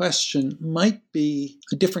behind your question might be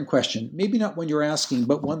a different question, maybe not one you're asking,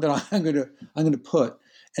 but one that I'm going to put,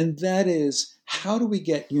 and that is, how do we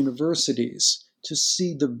get universities to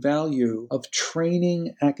see the value of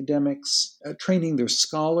training academics, training their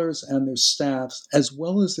scholars and their staffs, as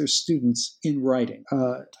well as their students in writing?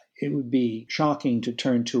 It would be shocking to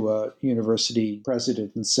turn to a university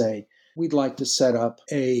president and say, we'd like to set up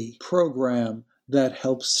a program that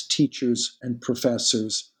helps teachers and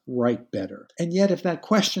professors write better. And yet, if that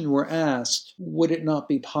question were asked, would it not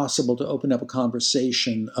be possible to open up a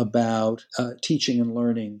conversation about teaching and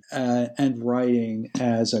learning and writing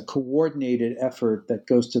as a coordinated effort that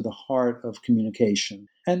goes to the heart of communication?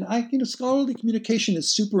 And scholarly communication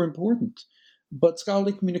is super important. But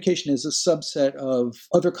scholarly communication is a subset of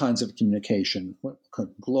other kinds of communication,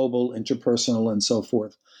 global, interpersonal, and so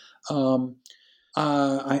forth.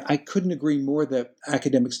 I couldn't agree more that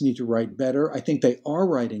academics need to write better. I think they are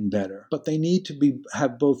writing better, but they need to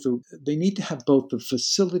have both the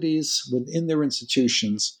facilities within their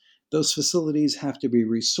institutions. Those facilities have to be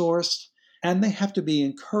resourced, and they have to be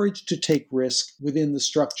encouraged to take risk within the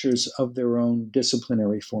structures of their own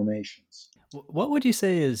disciplinary formations. What would you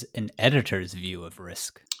say is an editor's view of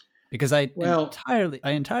risk? Because I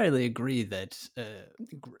entirely agree that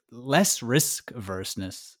less risk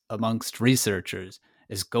averseness amongst researchers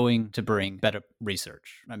is going to bring better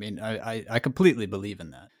research. I mean, I completely believe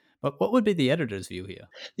in that. But what would be the editor's view here?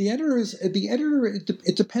 The editor,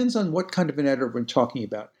 it depends on what kind of an editor we're talking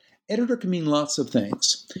about. Editor can mean lots of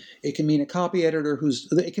things. It can mean a copy editor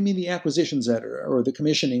it can mean the acquisitions editor or the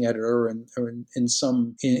commissioning editor, or in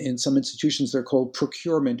some institutions they're called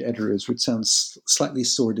procurement editors, which sounds slightly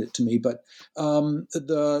sordid to me. But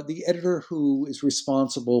the editor who is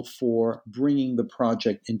responsible for bringing the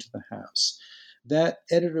project into the house. That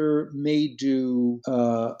editor may do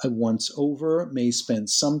a once over, may spend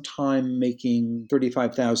some time making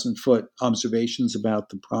 35,000-foot observations about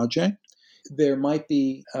the project. There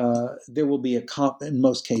will be in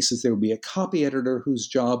most cases, there will be a copy editor whose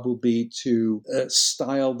job will be to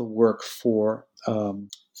style the work for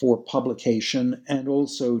publication, and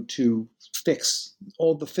also to fix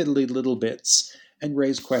all the fiddly little bits and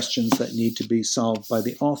raise questions that need to be solved by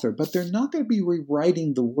the author. But they're not going to be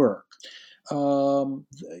rewriting the work. A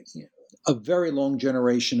very long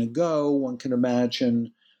generation ago, one can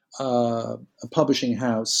imagine a publishing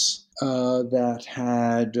house that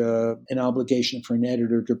had an obligation for an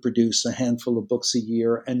editor to produce a handful of books a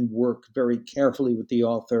year and work very carefully with the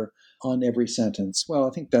author on every sentence. Well, I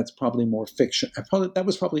think that's probably more fiction. That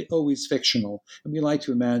was probably always fictional, and we like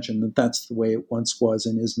to imagine that that's the way it once was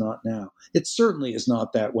and is not now. It certainly is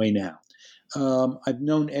not that way now. I've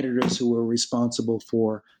known editors who were responsible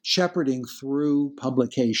for shepherding through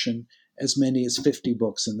publication as many as 50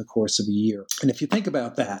 books in the course of a year. And if you think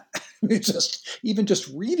about that, even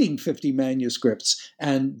just reading 50 manuscripts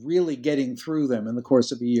and really getting through them in the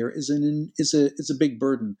course of a year is a big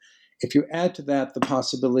burden. If you add to that the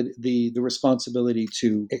possibility, the responsibility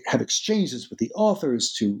to have exchanges with the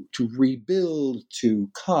authors, to rebuild, to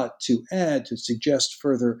cut, to add, to suggest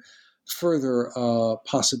further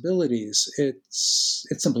possibilities, it's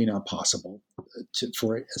simply not possible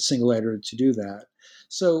for a single editor to do that.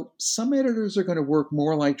 So some editors are going to work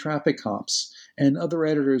more like traffic cops, and other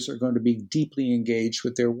editors are going to be deeply engaged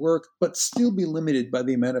with their work, but still be limited by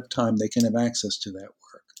the amount of time they can have access to that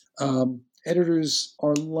work. Editors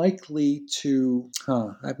are likely to,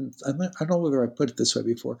 I don't know whether I put it this way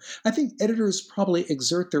before. I think editors probably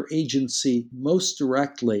exert their agency most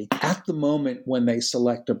directly at the moment when they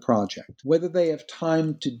select a project. Whether they have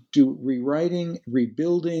time to do rewriting,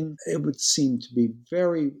 rebuilding, it would seem to be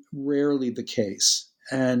very rarely the case.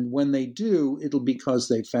 And when they do, it'll be because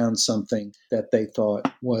they found something that they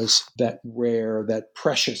thought was that rare, that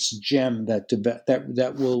precious gem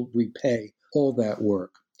that will repay all that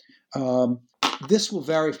work. This will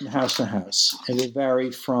vary from house to house. It will vary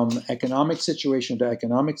from economic situation to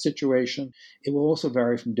economic situation. It will also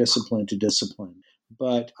vary from discipline to discipline.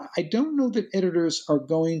 But I don't know that editors are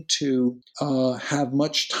going to have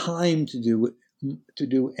much time to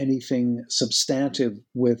do anything substantive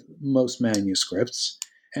with most manuscripts.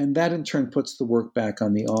 And that in turn puts the work back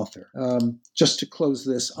on the author. Just to close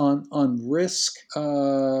this, on risk,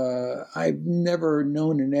 I've never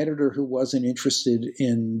known an editor who wasn't interested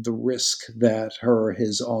in the risk that her or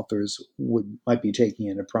his authors might be taking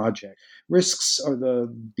in a project. Risks are the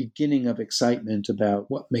beginning of excitement about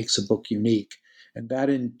what makes a book unique. And that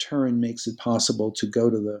in turn makes it possible to go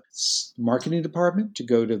to the marketing department, to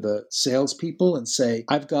go to the salespeople and say,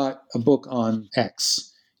 I've got a book on X.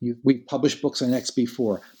 We've published books on X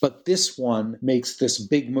before, but this one makes this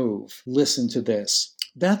big move. Listen to this.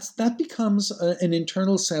 That becomes an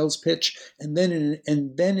internal sales pitch, and then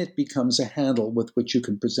it becomes a handle with which you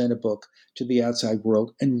can present a book to the outside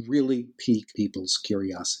world and really pique people's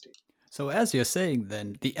curiosity. So as you're saying,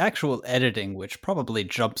 then, the actual editing, which probably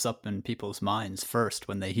jumps up in people's minds first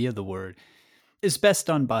when they hear the word, is best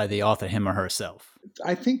done by the author, him or herself.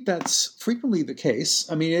 I think that's frequently the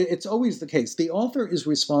case. I mean, it's always the case. The author is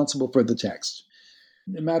responsible for the text.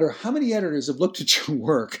 No matter how many editors have looked at your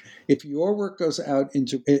work, if your work goes out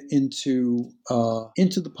into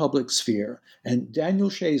the public sphere, and Daniel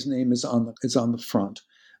Shea's name is on the front,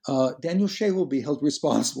 Daniel Shea will be held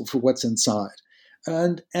responsible for what's inside,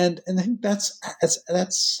 and I think that's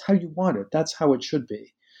how you want it. That's how it should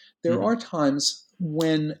be. There are times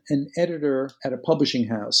when an editor at a publishing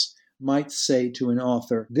house might say to an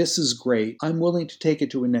author, this is great. I'm willing to take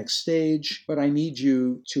it to a next stage, but I need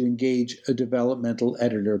you to engage a developmental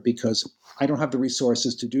editor because I don't have the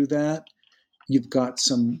resources to do that. You've got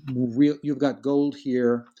gold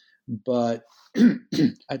here, but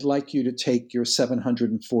I'd like you to take your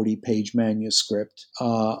 740-page manuscript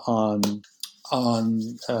on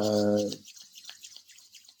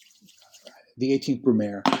the 18th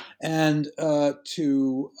Brumaire, and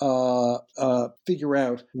to figure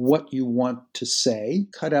out what you want to say,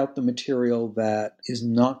 cut out the material that is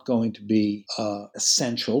not going to be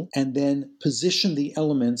essential, and then position the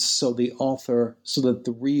elements so that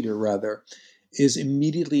the reader, rather, is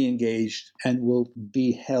immediately engaged and will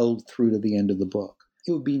be held through to the end of the book.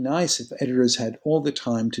 It would be nice if editors had all the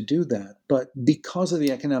time to do that, but because of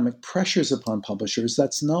the economic pressures upon publishers,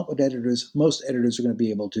 that's not what most editors are going to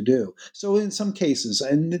be able to do. So in some cases,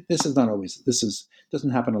 and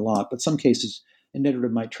doesn't happen a lot, but some cases, an editor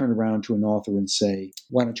might turn around to an author and say,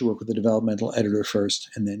 why don't you work with a developmental editor first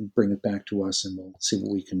and then bring it back to us and we'll see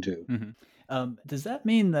what we can do. Mm-hmm. Does that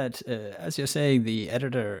mean that, as you're saying, the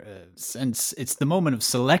editor, since it's the moment of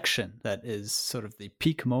selection that is sort of the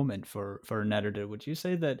peak moment for an editor, would you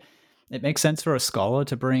say that it makes sense for a scholar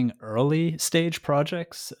to bring early stage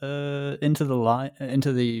projects into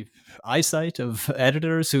the eyesight of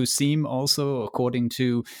editors who seem also, according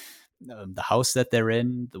to the house that they're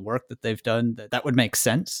in, the work that they've done, that would make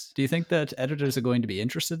sense? Do you think that editors are going to be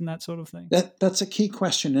interested in that sort of thing? That's a key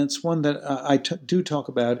question. And it's one that I do talk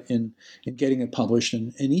about in getting it published.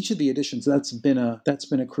 And in each of the editions, that's been a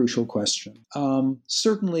crucial question.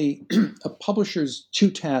 Certainly, a publisher's two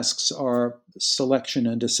tasks are selection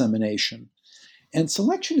and dissemination. And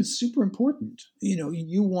selection is super important.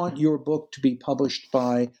 You want your book to be published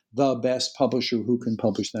by the best publisher who can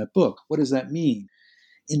publish that book. What does that mean?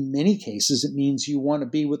 In many cases, it means you want to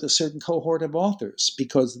be with a certain cohort of authors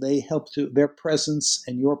because they their presence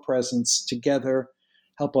and your presence together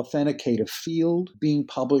help authenticate a field. Being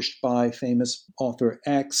published by famous author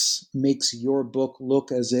X makes your book look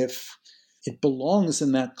as if it belongs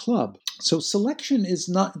in that club. So selection is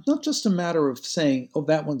not just a matter of saying, oh,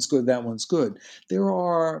 that one's good, that one's good. There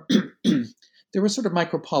are sort of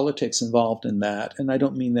micropolitics involved in that, and I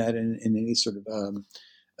don't mean that in any sort of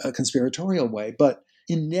conspiratorial way, but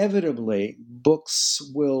inevitably, books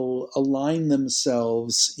will align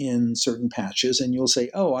themselves in certain patches, and you'll say,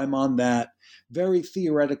 oh, I'm on that very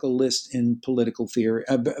theoretical list in political theory,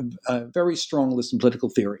 a very strong list in political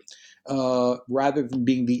theory, rather than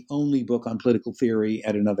being the only book on political theory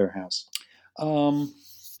at another house.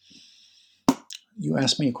 You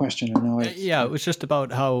asked me a question. I know. Yeah, it was just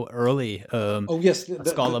about how early a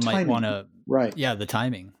scholar might want to. Right. Yeah, the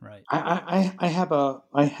timing. Right. I have an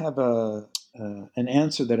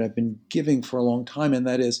answer that I've been giving for a long time, and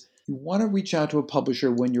that is you want to reach out to a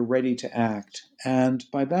publisher when you're ready to act. And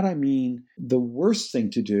by that I mean the worst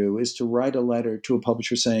thing to do is to write a letter to a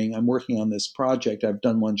publisher saying, I'm working on this project, I've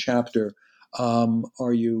done one chapter.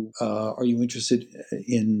 Are you interested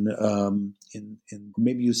in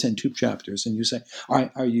maybe you send 2 chapters and you say,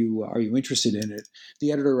 are you interested in it?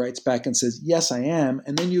 The editor writes back and says, yes, I am.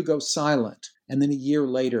 And then you go silent. And then a year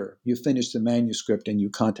later, you finish the manuscript and you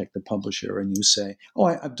contact the publisher and you say, oh,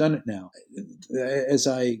 I've done it now.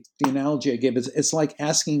 The analogy I give is it's like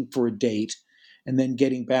asking for a date and then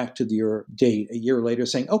getting back to your date a year later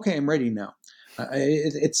saying, okay, I'm ready now.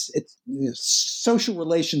 Social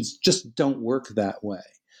relations just don't work that way.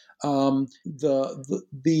 The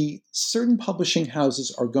certain publishing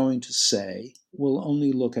houses are going to say, we'll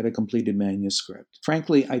only look at a completed manuscript.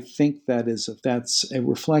 Frankly, I think that's a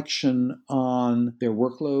reflection on their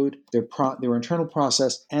workload, their internal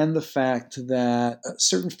process, and the fact that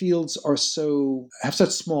certain fields have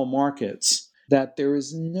such small markets that there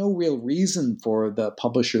is no real reason for the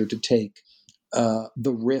publisher to take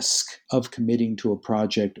the risk of committing to a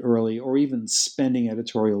project early or even spending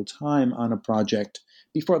editorial time on a project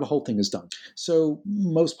before the whole thing is done. So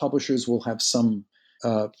most publishers will have some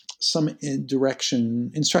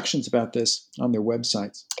instructions about this on their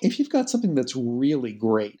websites. If you've got something that's really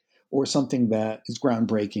great or something that is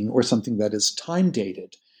groundbreaking or something that is time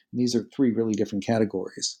dated, and these are 3 really different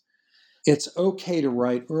categories, it's okay to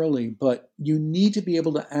write early, but you need to be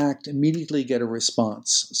able to act immediately, get a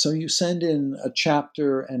response. So you send in a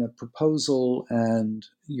chapter and a proposal and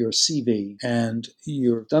your CV, and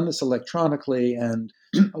you've done this electronically, and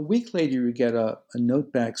a week later you get a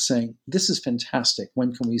note back saying, this is fantastic,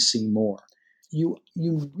 when can we see more? You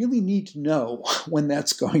really need to know when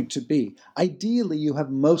that's going to be. Ideally, you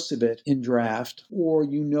have most of it in draft, or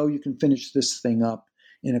you can finish this thing up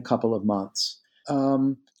in a couple of months.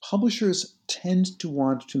 publishers tend to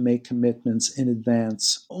want to make commitments in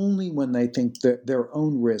advance only when they think that their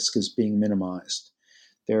own risk is being minimized.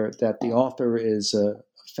 That the author is a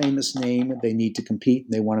famous name, they need to compete,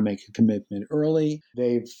 and they want to make a commitment early.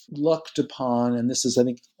 They've looked upon, and this is, I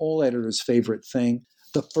think, all editors' favorite thing,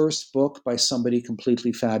 the first book by somebody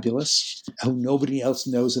completely fabulous who nobody else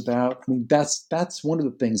knows about. I mean, that's one of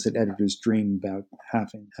the things that editors dream about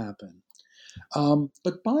having happen.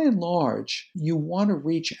 But by and large, you want to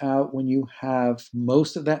reach out when you have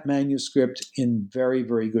most of that manuscript in very,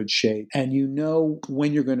 very good shape, and you know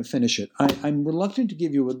when you're going to finish it. I'm reluctant to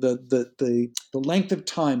give you the length of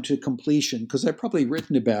time to completion because I've probably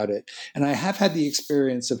written about it, and I have had the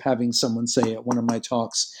experience of having someone say at one of my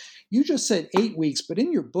talks, "You just said 8 weeks, but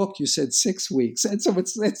in your book you said 6 weeks," and so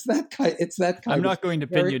it's that kind. I'm not going to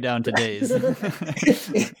pin you down to days.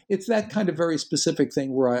 It's that kind of very specific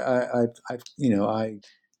thing where I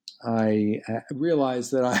realize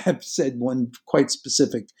that I have said one quite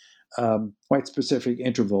specific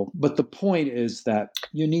interval. But the point is that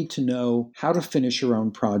you need to know how to finish your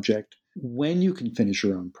own project, when you can finish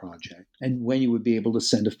your own project, and when you would be able to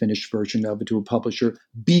send a finished version of it to a publisher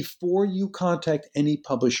before you contact any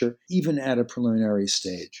publisher, even at a preliminary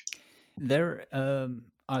stage. There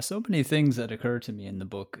are so many things that occur to me in the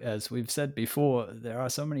book. As we've said before, there are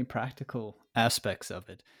so many practical aspects of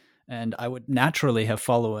it. And I would naturally have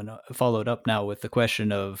followed up now with the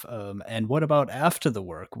question of, and what about after the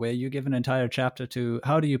work, where you give an entire chapter to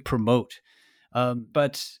how do you promote?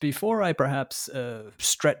 But before I perhaps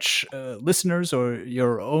stretch listeners or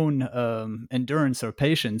your own endurance or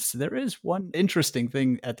patience, there is one interesting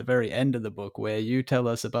thing at the very end of the book where you tell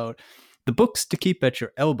us about the books to keep at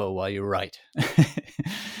your elbow while you write.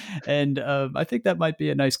 And I think that might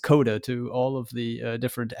be a nice coda to all of the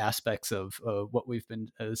different aspects of what we've been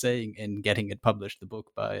saying in Getting It Published, the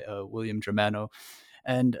book by William Germano.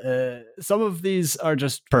 And some of these are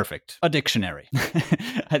just perfect. A dictionary.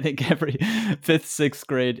 I think every 5th, 6th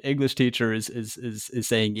grade English teacher is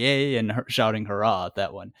saying yay and shouting hurrah at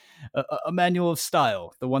that one. A manual of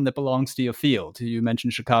style, the one that belongs to your field. You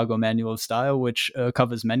mentioned Chicago Manual of Style, which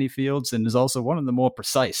covers many fields and is also one of the more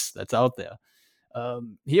precise that's out there.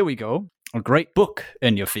 Here we go. A great book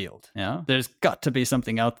in your field. Yeah, there's got to be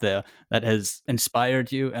something out there that has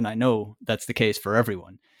inspired you, and I know that's the case for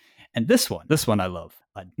everyone. And this one I love.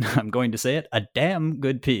 I'm going to say it, a damn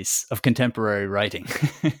good piece of contemporary writing.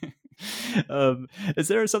 Is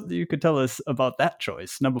there something you could tell us about that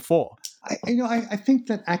choice, number 4? I think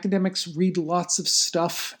that academics read lots of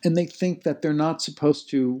stuff and they think that they're not supposed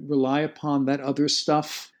to rely upon that other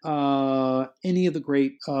stuff. Any of the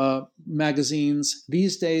great magazines.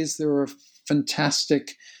 These days, there are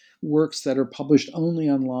fantastic works that are published only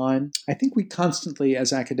online. I think we constantly,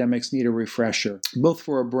 as academics, need a refresher, both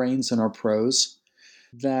for our brains and our prose,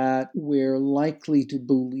 that we're likely to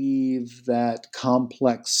believe that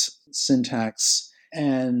complex syntax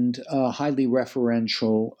and a highly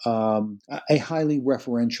referential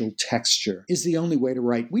texture is the only way to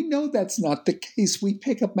write. We know that's not the case. We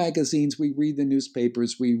pick up magazines, we read the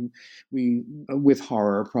newspapers, we with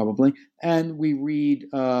horror probably, and we read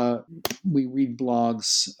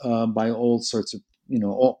blogs by all sorts of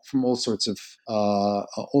from all sorts of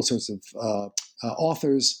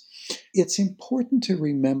authors. It's important to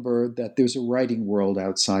remember that there's a writing world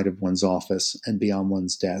outside of one's office and beyond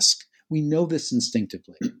one's desk. We know this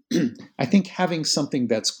instinctively. I think having something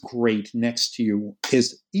that's great next to you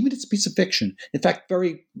is, even if it's a piece of fiction, in fact,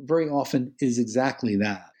 very, very often is exactly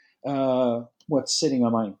that. What's sitting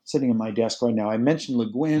in my desk right now? I mentioned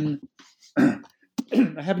Le Guin. I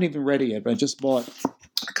haven't even read it yet, but I just bought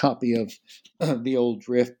a copy of The Old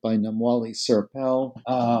Drift by Namwali Serpell.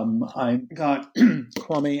 I got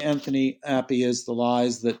Kwame Anthony Appiah's The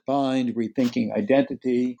Lies That Bind, Rethinking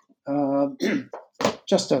Identity.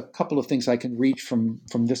 Just a couple of things I can reach from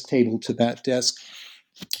this table to that desk.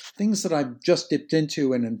 Things that I've just dipped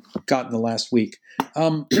into and got in the last week.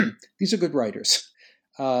 These are good writers.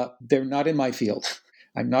 They're not in my field.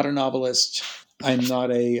 I'm not a novelist. I'm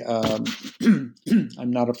not a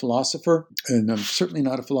philosopher, and I'm certainly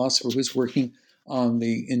not a philosopher who's working on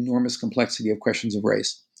the enormous complexity of questions of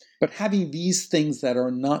race. But having these things that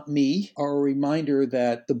are not me are a reminder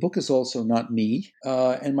that the book is also not me,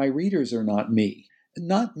 and my readers are not me.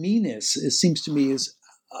 Not meanness, it seems to me, is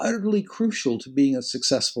utterly crucial to being a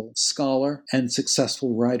successful scholar and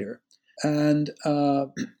successful writer. And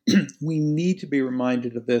we need to be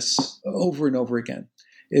reminded of this over and over again.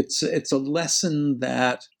 It's a lesson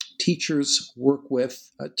that teachers work with,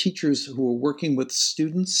 teachers who are working with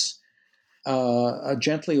students,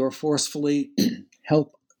 gently or forcefully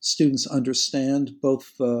help students understand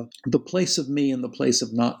both the place of me and the place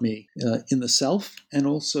of not me in the self, and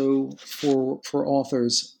also for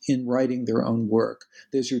authors in writing their own work.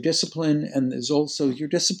 There's your discipline, and there's also your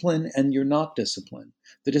discipline and your not discipline,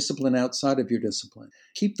 the discipline outside of your discipline.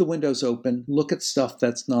 Keep the windows open. Look at stuff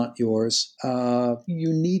that's not yours.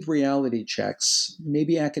 You need reality checks.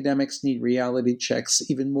 Maybe academics need reality checks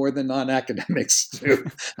even more than non-academics do.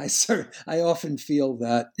 I often feel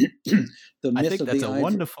that the myth of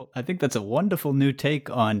the I think that's a wonderful new take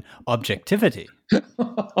on objectivity.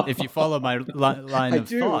 If you follow my line of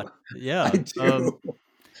thought, yeah, I do.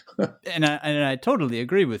 And I totally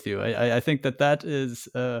agree with you. I think that is,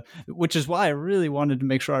 which is why I really wanted to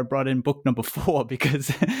make sure I brought in book number 4, because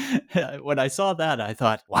when I saw that, I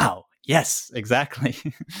thought, wow, yes, exactly.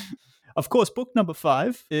 Of course, book number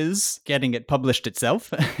 5 is getting it published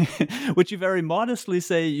itself, which you very modestly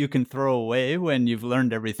say you can throw away when you've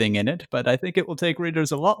learned everything in it. But I think it will take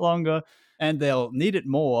readers a lot longer, and they'll need it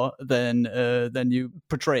more than you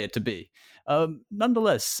portray it to be.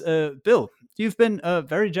 Nonetheless, Bill, you've been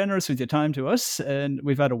very generous with your time to us, and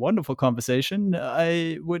we've had a wonderful conversation.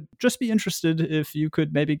 I would just be interested if you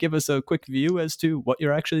could maybe give us a quick view as to what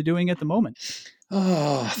you're actually doing at the moment.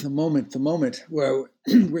 The moment. Well,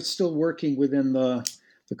 we're still working within the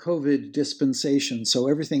COVID dispensation, so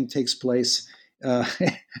everything takes place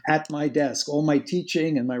at my desk, all my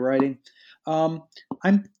teaching and my writing. I'm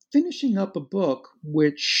finishing up a book,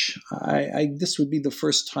 which this would be the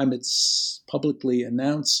first time it's publicly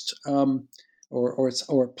announced,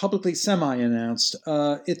 or publicly semi-announced.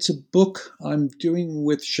 It's a book I'm doing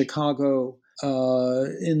with Chicago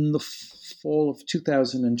in the fall of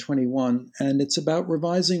 2021, and it's about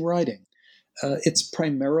revising writing. It's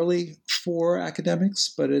primarily for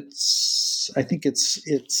academics, but I think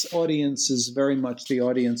its audience is very much the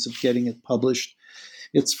audience of getting it published.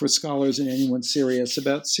 It's for scholars and anyone serious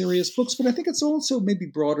about serious books, but I think it's also maybe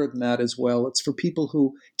broader than that as well. It's for people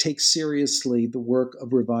who take seriously the work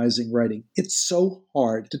of revising writing. It's so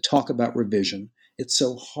hard to talk about revision. It's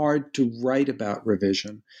so hard to write about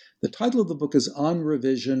revision. The title of the book is On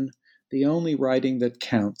Revision, the Only Writing That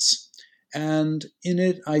Counts. And in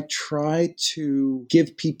it, I try to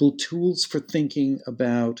give people tools for thinking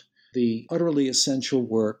about the utterly essential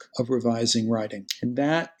work of revising writing. And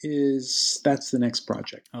that's the next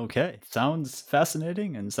project. Okay. Sounds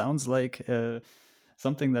fascinating and sounds like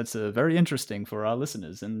something that's very interesting for our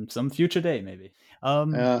listeners in some future day, maybe.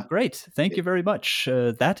 Great. Thank you very much.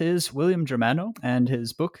 That is William Germano and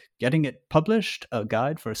his book, Getting It Published, A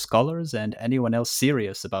Guide for Scholars and Anyone Else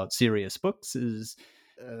Serious About Serious Books, is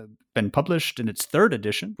been published in its 3rd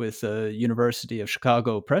edition with University of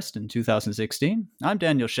Chicago Press in 2016. I'm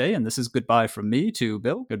Daniel Shea, and this is goodbye from me to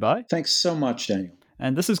Bill. Goodbye. Thanks so much, Daniel.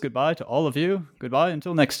 And this is goodbye to all of you. Goodbye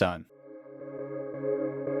until next time.